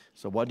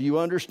 So what do you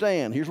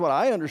understand? Here's what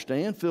I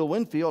understand. Phil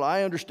Winfield,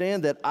 I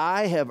understand that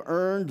I have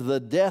earned the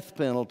death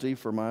penalty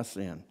for my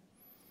sin.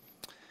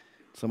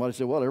 Somebody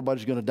said, well,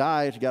 everybody's going to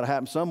die. It's got to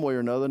happen some way or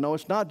another. No,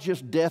 it's not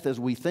just death as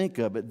we think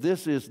of it.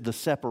 This is the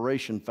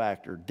separation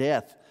factor.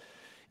 Death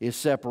is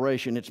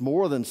separation. It's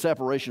more than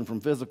separation from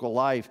physical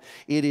life.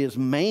 It is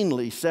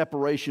mainly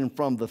separation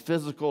from the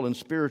physical and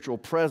spiritual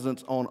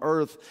presence on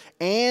earth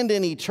and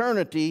in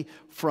eternity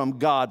from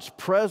God's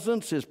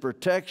presence, His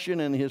protection,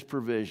 and His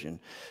provision.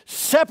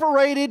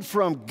 Separated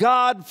from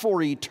God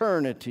for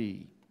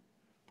eternity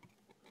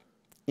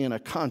in a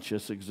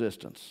conscious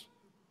existence.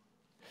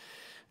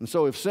 And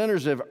so if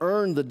sinners have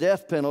earned the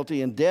death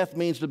penalty, and death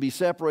means to be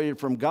separated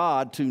from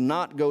God, to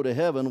not go to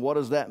heaven, what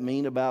does that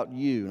mean about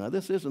you? Now,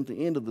 this isn't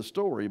the end of the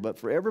story, but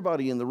for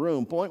everybody in the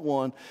room, point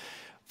one,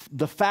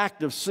 the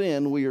fact of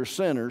sin, we are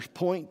sinners.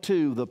 Point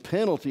two, the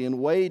penalty and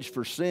wage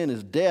for sin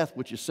is death,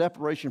 which is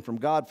separation from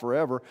God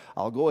forever.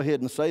 I'll go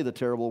ahead and say the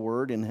terrible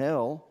word, in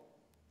hell.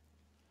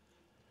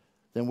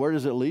 Then where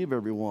does it leave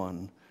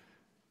everyone?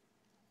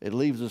 It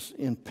leaves us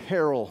in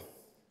peril,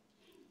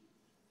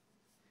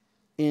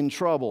 in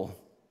trouble.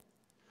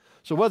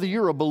 So whether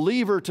you're a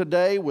believer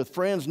today with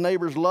friends,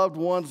 neighbors, loved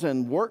ones,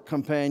 and work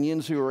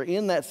companions who are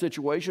in that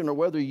situation, or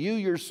whether you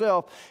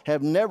yourself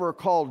have never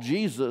called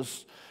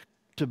Jesus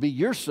to be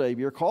your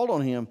Savior, called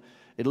on Him,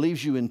 it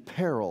leaves you in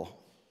peril.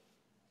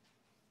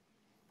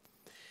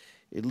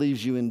 It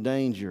leaves you in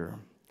danger.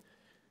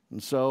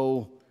 And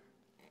so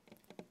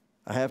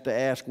I have to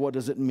ask, what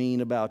does it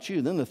mean about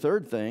you? Then the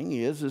third thing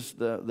is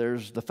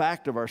there's the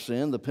fact of our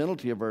sin, the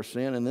penalty of our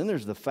sin, and then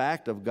there's the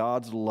fact of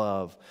God's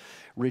love.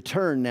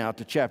 Return now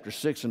to chapter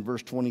 6 and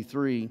verse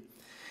 23.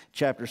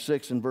 Chapter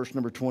 6 and verse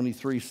number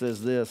 23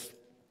 says this.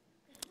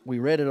 We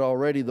read it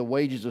already. The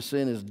wages of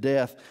sin is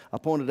death. I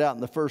pointed out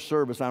in the first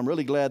service, I'm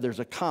really glad there's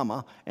a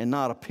comma and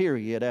not a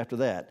period after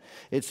that.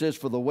 It says,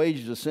 for the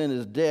wages of sin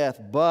is death,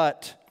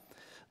 but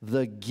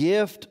the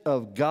gift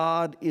of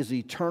God is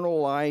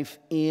eternal life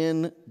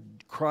in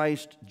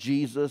Christ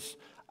Jesus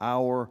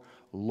our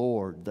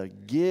Lord. The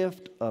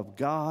gift of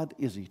God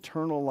is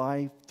eternal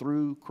life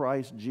through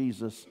Christ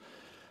Jesus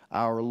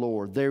our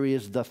Lord. There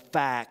is the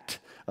fact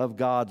of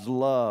God's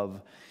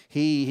love.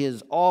 He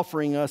is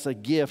offering us a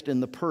gift in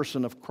the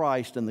person of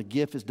Christ, and the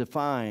gift is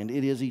defined.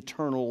 It is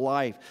eternal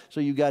life. So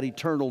you've got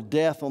eternal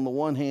death on the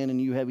one hand,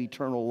 and you have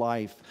eternal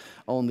life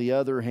on the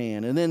other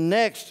hand. And then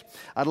next,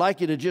 I'd like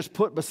you to just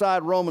put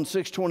beside Romans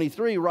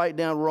 6:23, write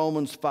down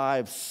Romans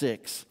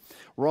 5:6.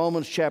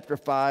 Romans chapter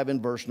 5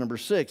 and verse number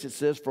 6. It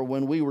says, "For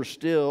when we were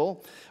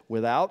still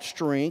without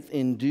strength,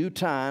 in due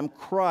time,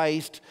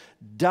 Christ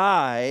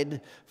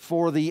died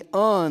for the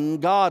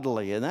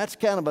ungodly." And that's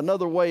kind of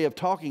another way of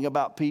talking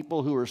about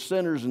people who are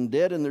sinners and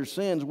dead in their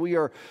sins. We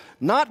are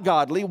not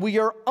godly, we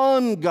are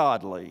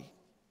ungodly.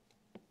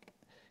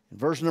 In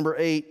verse number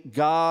 8,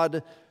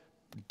 God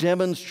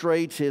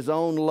demonstrates His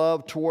own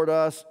love toward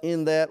us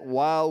in that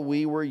while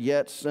we were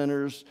yet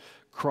sinners,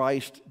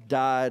 Christ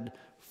died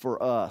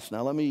for us.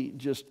 Now let me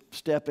just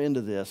step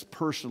into this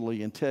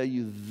personally and tell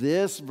you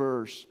this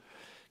verse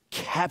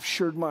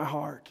captured my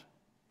heart.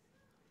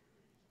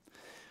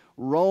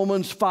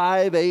 Romans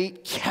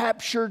 5:8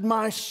 captured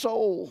my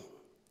soul.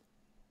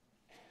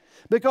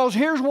 Because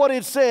here's what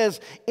it says,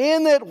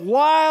 in that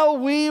while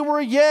we were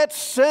yet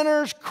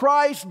sinners,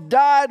 Christ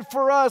died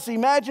for us.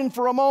 Imagine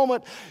for a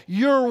moment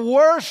your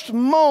worst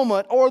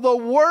moment or the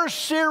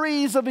worst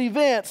series of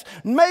events.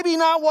 Maybe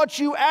not what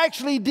you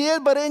actually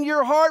did, but in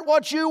your heart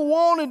what you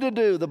wanted to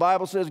do. The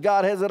Bible says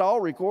God has it all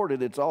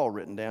recorded. It's all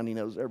written down. He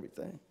knows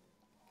everything.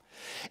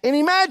 And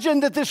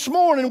imagine that this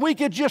morning we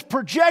could just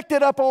project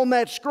it up on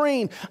that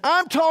screen.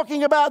 I'm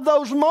talking about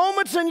those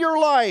moments in your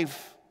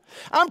life.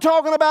 I'm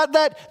talking about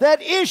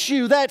that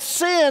issue, that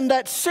sin,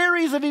 that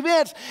series of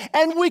events,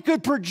 and we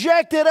could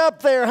project it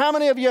up there. How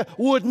many of you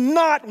would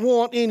not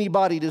want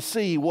anybody to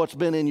see what's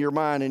been in your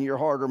mind, in your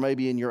heart, or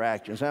maybe in your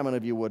actions? How many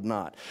of you would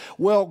not?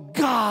 Well,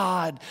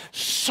 God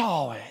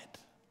saw it.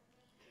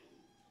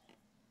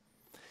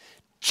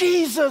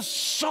 Jesus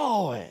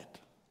saw it.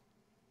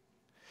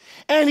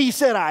 And He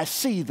said, I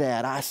see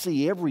that. I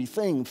see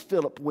everything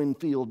Philip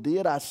Winfield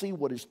did. I see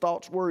what his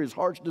thoughts were, his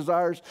heart's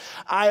desires.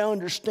 I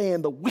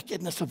understand the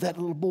wickedness of that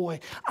little boy.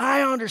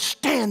 I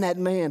understand that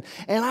man.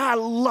 And I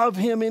love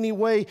him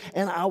anyway.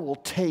 And I will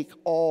take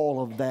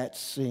all of that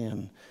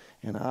sin.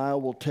 And I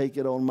will take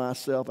it on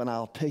myself. And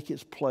I'll take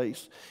his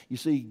place. You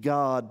see,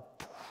 God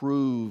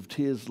proved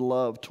His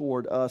love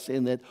toward us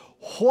in that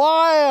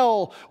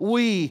while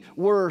we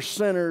were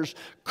sinners,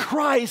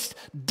 Christ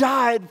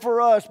died for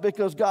us,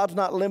 because God's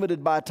not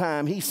limited by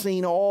time. He's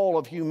seen all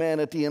of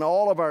humanity and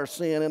all of our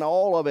sin and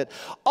all of it.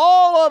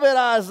 All of it,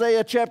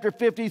 Isaiah chapter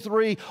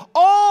 53,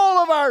 all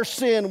of our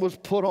sin was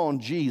put on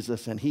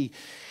Jesus, and He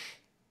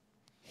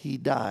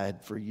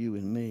died for you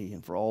and me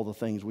and for all the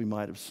things we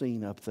might have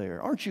seen up there.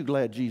 Aren't you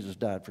glad Jesus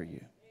died for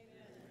you?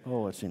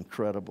 Oh, it's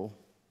incredible.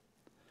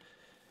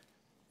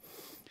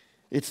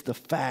 It's the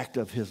fact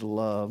of His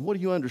love. What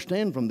do you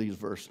understand from these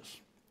verses?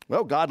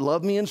 Well, God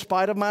loved me in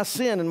spite of my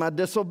sin and my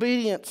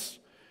disobedience.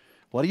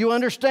 What do you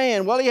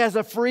understand? Well, He has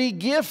a free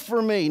gift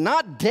for me.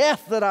 Not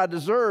death that I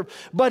deserve,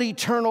 but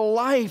eternal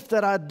life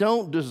that I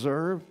don't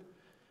deserve.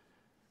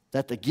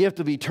 That the gift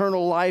of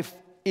eternal life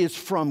is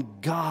from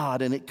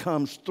God, and it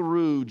comes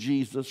through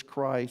Jesus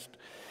Christ.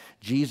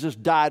 Jesus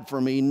died for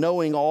me,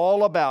 knowing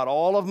all about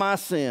all of my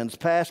sins,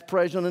 past,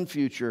 present, and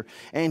future,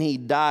 and He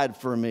died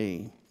for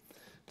me.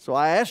 So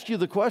I asked you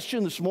the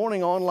question this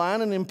morning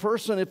online and in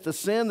person, if the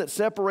sin that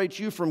separates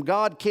you from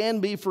God can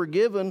be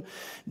forgiven,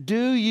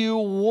 do you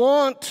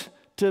want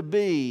to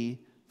be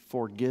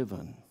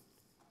forgiven?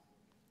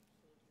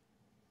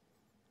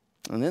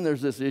 And then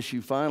there's this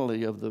issue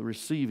finally of the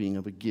receiving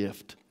of a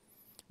gift.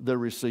 The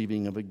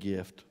receiving of a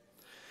gift.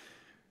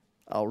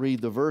 I'll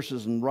read the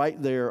verses, and right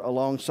there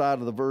alongside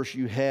of the verse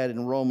you had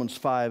in Romans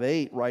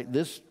 5:8, write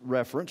this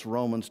reference,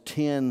 Romans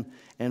 10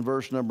 and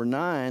verse number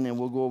 9, and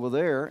we'll go over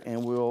there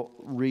and we'll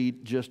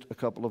read just a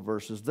couple of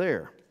verses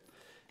there.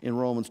 In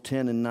Romans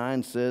 10 and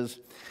 9 says,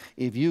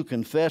 if you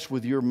confess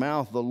with your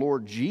mouth the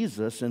Lord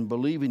Jesus and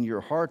believe in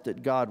your heart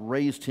that God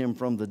raised Him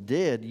from the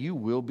dead, you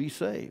will be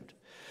saved.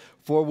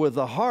 For with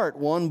the heart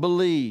one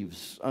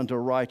believes unto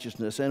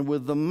righteousness, and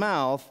with the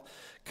mouth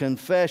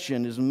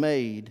confession is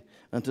made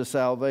unto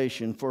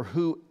salvation. For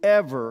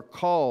whoever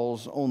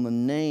calls on the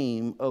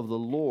name of the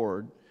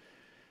Lord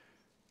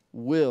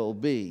will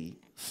be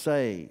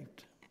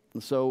saved.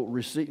 And so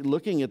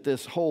looking at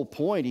this whole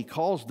point, he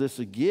calls this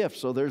a gift.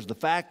 So there's the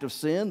fact of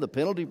sin, the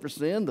penalty for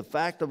sin, the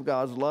fact of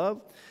God's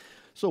love.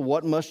 So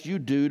what must you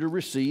do to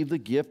receive the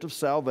gift of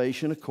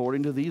salvation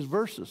according to these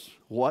verses?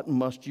 What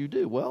must you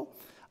do? Well,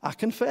 I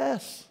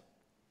confess.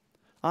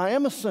 I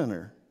am a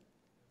sinner.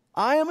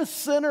 I am a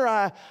sinner.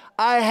 I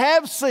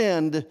have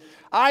sinned.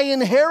 I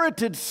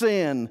inherited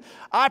sin.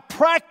 I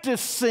practice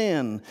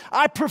sin.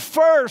 I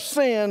prefer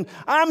sin.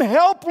 I'm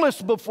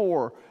helpless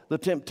before the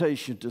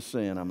temptation to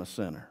sin. I'm a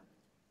sinner.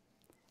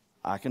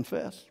 I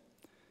confess.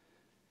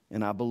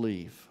 And I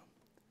believe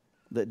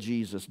that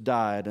Jesus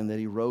died and that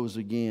He rose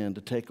again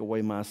to take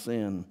away my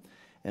sin.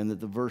 And that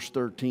the verse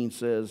 13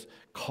 says,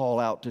 call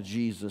out to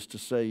Jesus to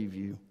save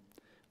you.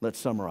 Let's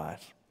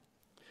summarize.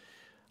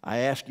 I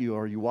ask you,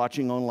 are you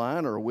watching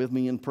online or with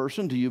me in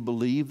person? Do you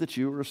believe that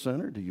you are a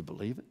sinner? Do you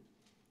believe it?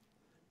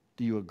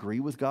 Do you agree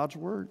with God's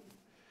word?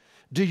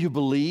 Do you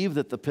believe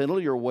that the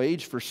penalty or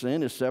wage for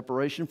sin is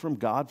separation from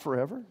God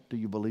forever? Do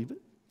you believe it?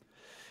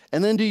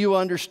 And then do you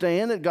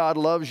understand that God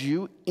loves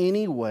you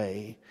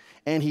anyway,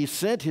 and He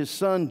sent His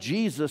Son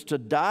Jesus to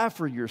die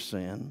for your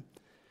sin?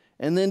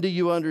 And then do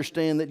you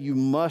understand that you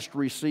must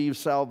receive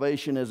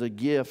salvation as a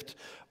gift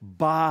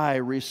by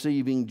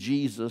receiving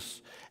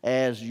Jesus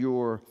as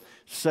your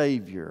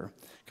Savior?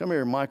 Come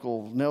here,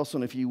 Michael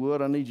Nelson, if you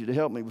would. I need you to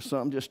help me with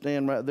something. Just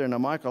stand right there. Now,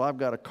 Michael, I've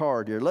got a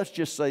card here. Let's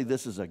just say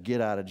this is a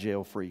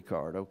get-out-of-jail-free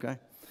card, okay?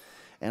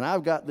 And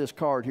I've got this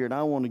card here, and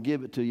I want to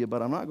give it to you,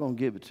 but I'm not going to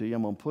give it to you.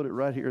 I'm going to put it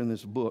right here in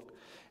this book,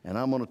 and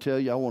I'm going to tell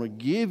you I want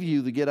to give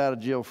you the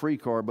get-out-of-jail-free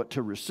card, but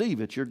to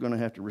receive it, you're going to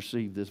have to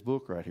receive this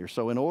book right here.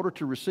 So in order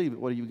to receive it,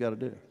 what do you got to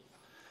do?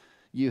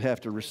 You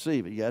have to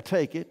receive it. You got to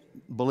take it,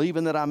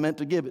 believing that I meant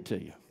to give it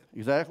to you.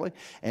 Exactly.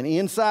 And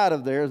inside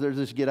of there's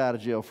this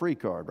get-out-of-jail-free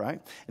card,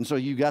 right? And so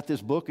you got this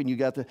book, and you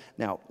got the...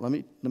 Now,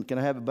 can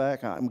I have it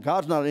back?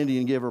 God's not an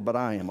Indian giver, but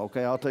I am,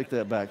 okay? I'll take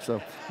that back.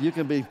 So you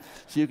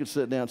can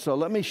sit down. So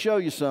let me show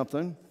you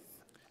something.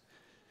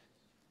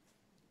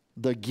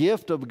 The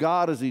gift of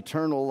God is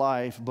eternal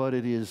life, but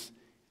it is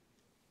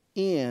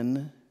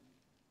in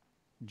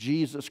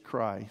Jesus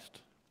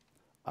Christ,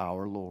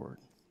 our Lord.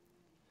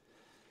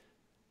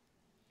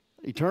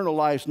 Eternal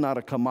life is not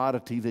a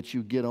commodity that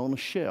you get on a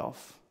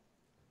shelf.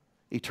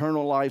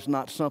 Eternal life is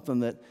not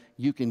something that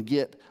you can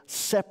get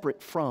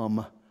separate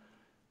from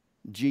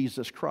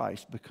Jesus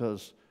Christ,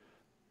 because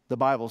the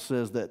Bible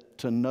says that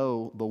to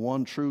know the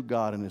one true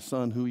God and His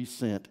Son who He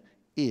sent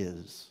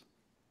is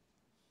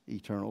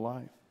eternal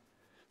life.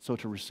 So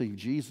to receive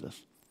Jesus,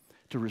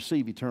 to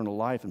receive eternal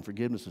life and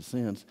forgiveness of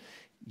sins,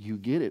 you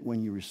get it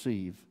when you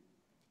receive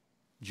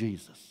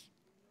Jesus.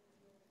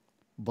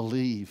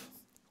 Believe,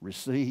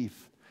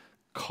 receive,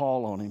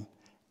 call on Him,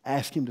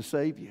 ask Him to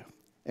save you,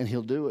 and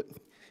He'll do it.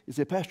 You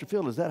say, Pastor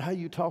Phil, is that how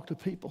you talk to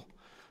people?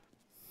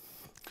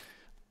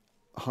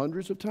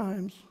 Hundreds of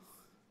times,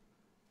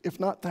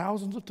 if not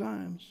thousands of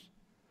times.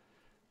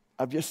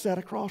 I've just sat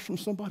across from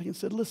somebody and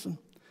said, listen,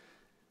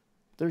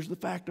 there's the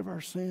fact of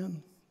our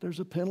sin. There's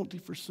a penalty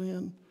for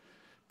sin.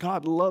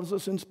 God loves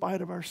us in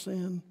spite of our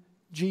sin.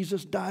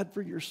 Jesus died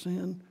for your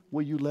sin.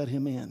 Will you let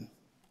Him in?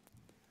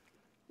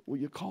 Will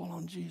you call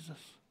on Jesus?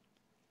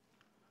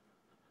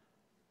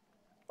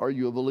 Are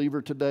you a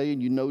believer today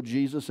and you know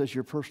Jesus as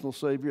your personal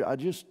Savior? I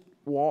just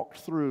walked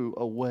through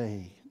a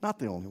way, not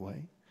the only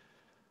way.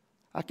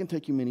 I can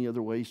take you many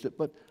other ways,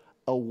 but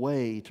a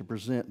way to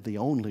present the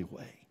only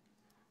way,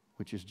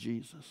 which is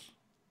Jesus.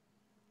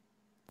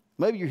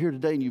 Maybe you're here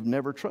today and you've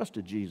never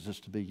trusted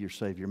Jesus to be your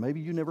Savior. Maybe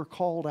you never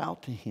called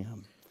out to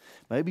Him.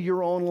 Maybe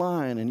you're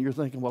online and you're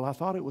thinking, well, I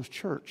thought it was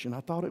church, and I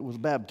thought it was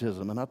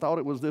baptism, and I thought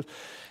it was this.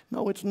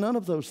 No, it's none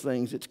of those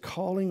things. It's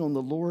calling on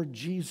the Lord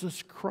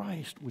Jesus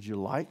Christ. Would you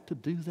like to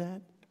do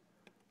that?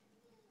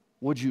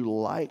 Would you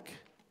like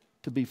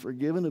to be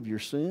forgiven of your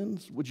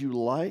sins? Would you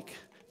like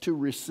to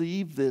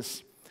receive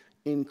this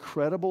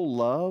incredible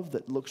love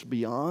that looks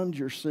beyond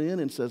your sin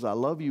and says, I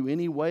love you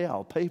anyway,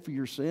 I'll pay for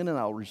your sin, and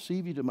I'll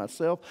receive you to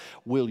myself?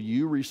 Will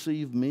you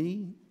receive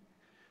me?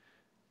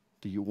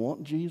 Do you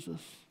want Jesus?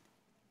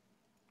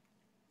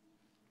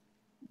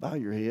 Bow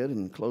your head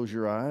and close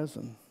your eyes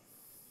and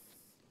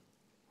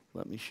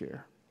let me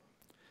share.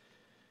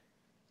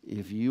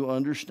 If you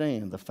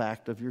understand the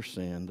fact of your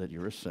sin, that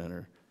you're a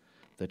sinner,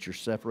 that you're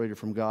separated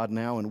from God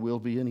now and will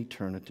be in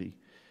eternity,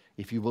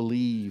 if you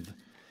believe,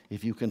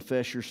 if you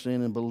confess your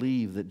sin and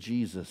believe that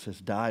Jesus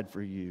has died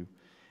for you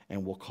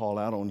and will call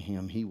out on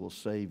Him, He will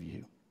save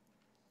you.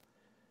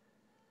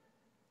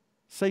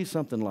 Say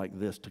something like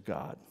this to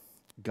God.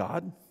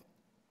 God,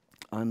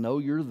 I know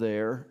you're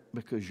there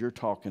because you're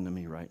talking to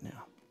me right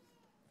now.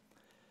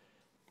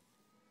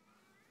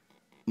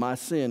 My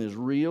sin is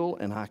real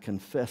and I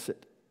confess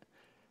it.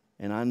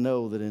 And I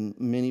know that in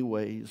many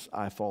ways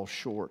I fall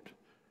short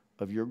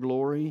of your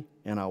glory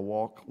and I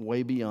walk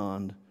way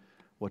beyond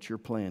what your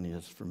plan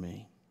is for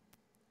me.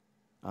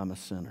 I'm a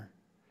sinner.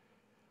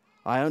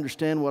 I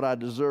understand what I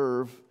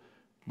deserve,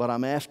 but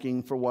I'm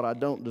asking for what I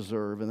don't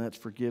deserve, and that's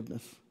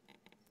forgiveness.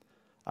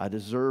 I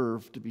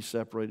deserve to be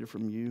separated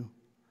from you.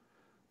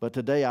 But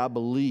today I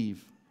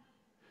believe,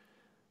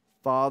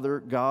 Father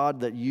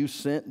God, that you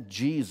sent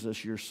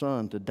Jesus, your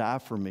Son, to die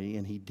for me,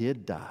 and He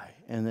did die,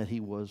 and that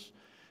He was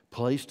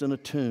placed in a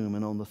tomb,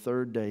 and on the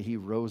third day He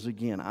rose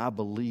again. I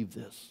believe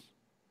this.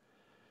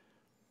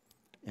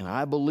 And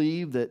I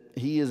believe that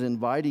He is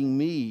inviting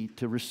me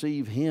to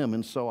receive Him,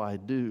 and so I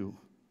do.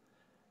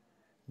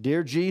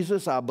 Dear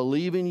Jesus, I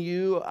believe in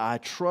you. I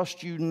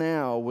trust you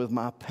now with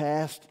my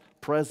past,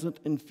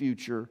 present, and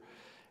future.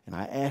 And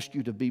I ask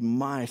you to be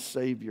my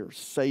Savior.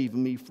 Save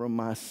me from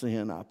my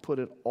sin. I put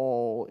it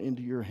all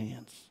into your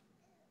hands.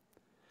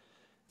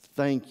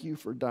 Thank you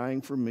for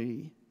dying for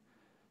me.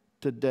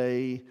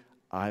 Today,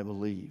 I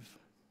believe.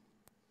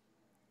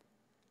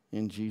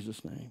 In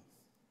Jesus' name,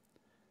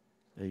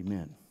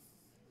 amen.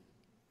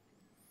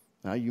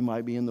 Now, you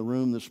might be in the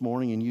room this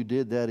morning and you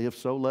did that. If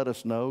so, let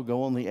us know.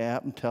 Go on the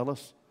app and tell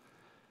us.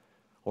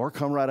 Or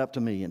come right up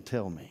to me and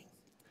tell me.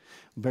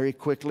 Very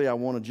quickly, I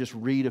want to just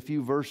read a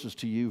few verses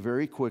to you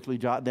very quickly.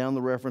 Jot down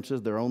the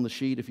references. They're on the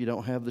sheet. If you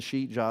don't have the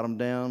sheet, jot them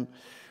down.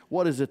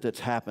 What is it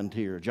that's happened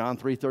here? John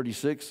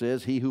 3:36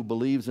 says, he who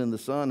believes in the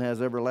Son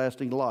has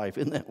everlasting life.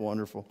 Isn't that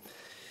wonderful?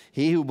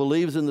 He who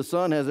believes in the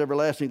Son has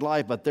everlasting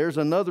life. But there's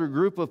another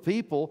group of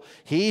people.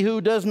 He who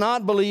does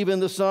not believe in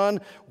the Son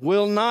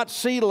will not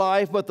see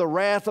life, but the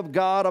wrath of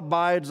God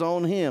abides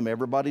on him.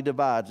 Everybody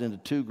divides into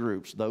two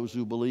groups. Those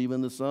who believe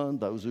in the Son,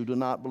 those who do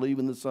not believe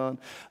in the Son.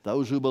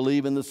 Those who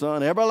believe in the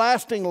Son,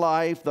 everlasting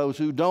life. Those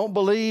who don't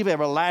believe,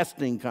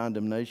 everlasting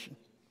condemnation.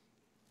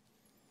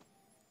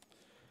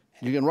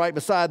 You can write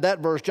beside that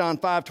verse, John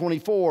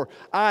 5:24,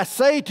 I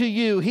say to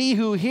you, he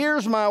who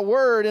hears my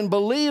word and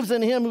believes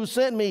in him who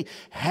sent me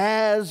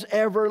has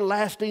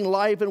everlasting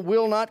life and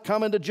will not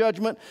come into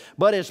judgment,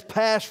 but is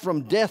passed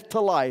from death to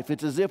life.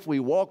 It's as if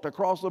we walked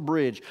across a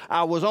bridge.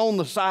 I was on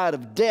the side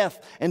of death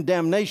and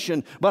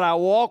damnation, but I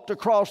walked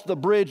across the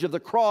bridge of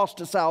the cross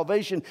to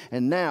salvation,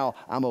 and now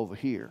I'm over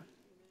here.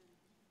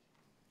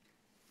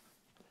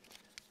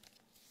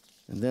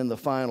 And then the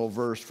final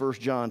verse, 1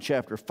 John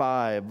chapter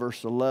 5,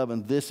 verse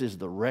 11, this is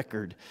the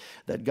record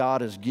that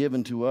God has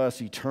given to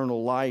us,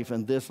 eternal life,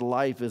 and this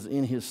life is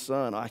in his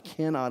Son. I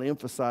cannot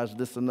emphasize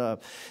this enough.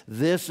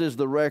 This is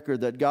the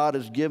record that God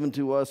has given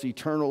to us,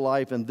 eternal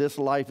life, and this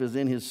life is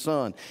in his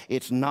Son.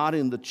 It's not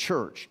in the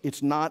church.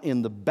 It's not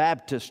in the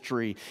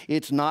baptistry.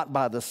 It's not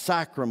by the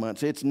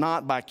sacraments. It's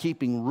not by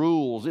keeping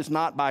rules. It's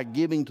not by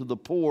giving to the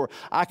poor.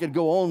 I could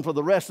go on for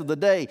the rest of the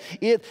day.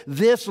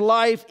 This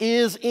life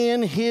is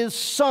in his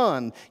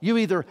Son. You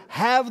either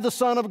have the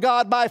Son of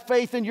God by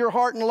faith in your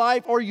heart and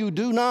life, or you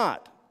do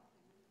not.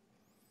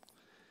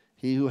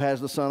 He who has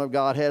the Son of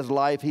God has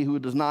life. He who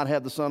does not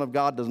have the Son of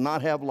God does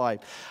not have life.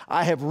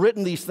 I have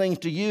written these things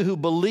to you who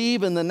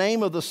believe in the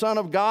name of the Son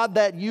of God,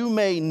 that you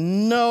may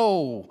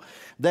know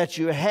that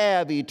you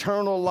have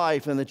eternal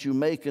life and that you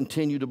may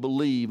continue to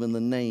believe in the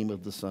name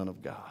of the Son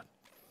of God.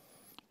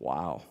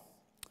 Wow.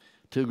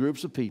 Two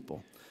groups of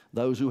people.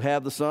 Those who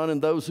have the Son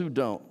and those who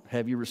don't.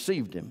 Have you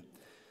received him?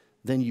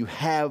 Then you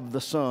have the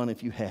Son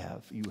if you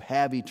have. You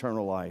have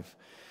eternal life.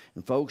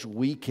 And folks,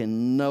 we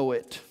can know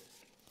it.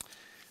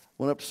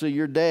 Went up to see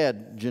your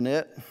dad,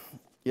 Jeanette,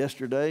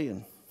 yesterday,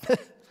 and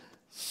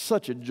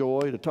such a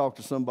joy to talk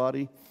to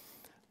somebody.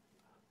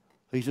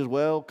 He says,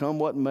 well, come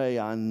what may,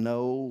 I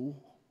know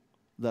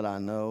that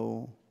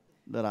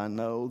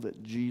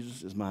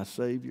Jesus is my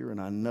Savior,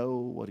 and I know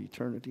what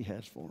eternity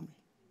has for me.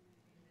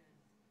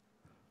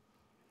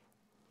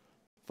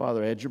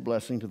 Father, add your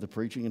blessing to the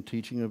preaching and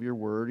teaching of your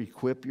word.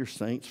 Equip your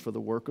saints for the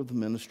work of the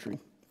ministry.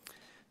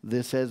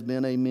 This has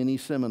been a mini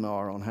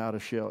seminar on how to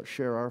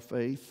share our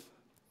faith.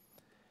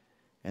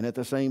 And at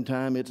the same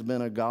time, it's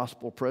been a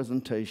gospel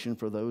presentation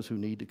for those who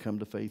need to come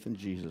to faith in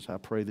Jesus. I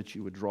pray that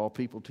you would draw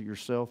people to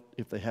yourself.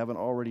 If they haven't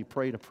already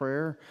prayed a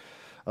prayer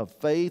of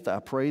faith, I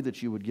pray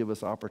that you would give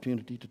us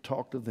opportunity to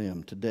talk to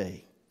them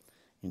today.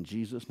 In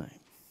Jesus' name,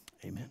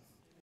 amen.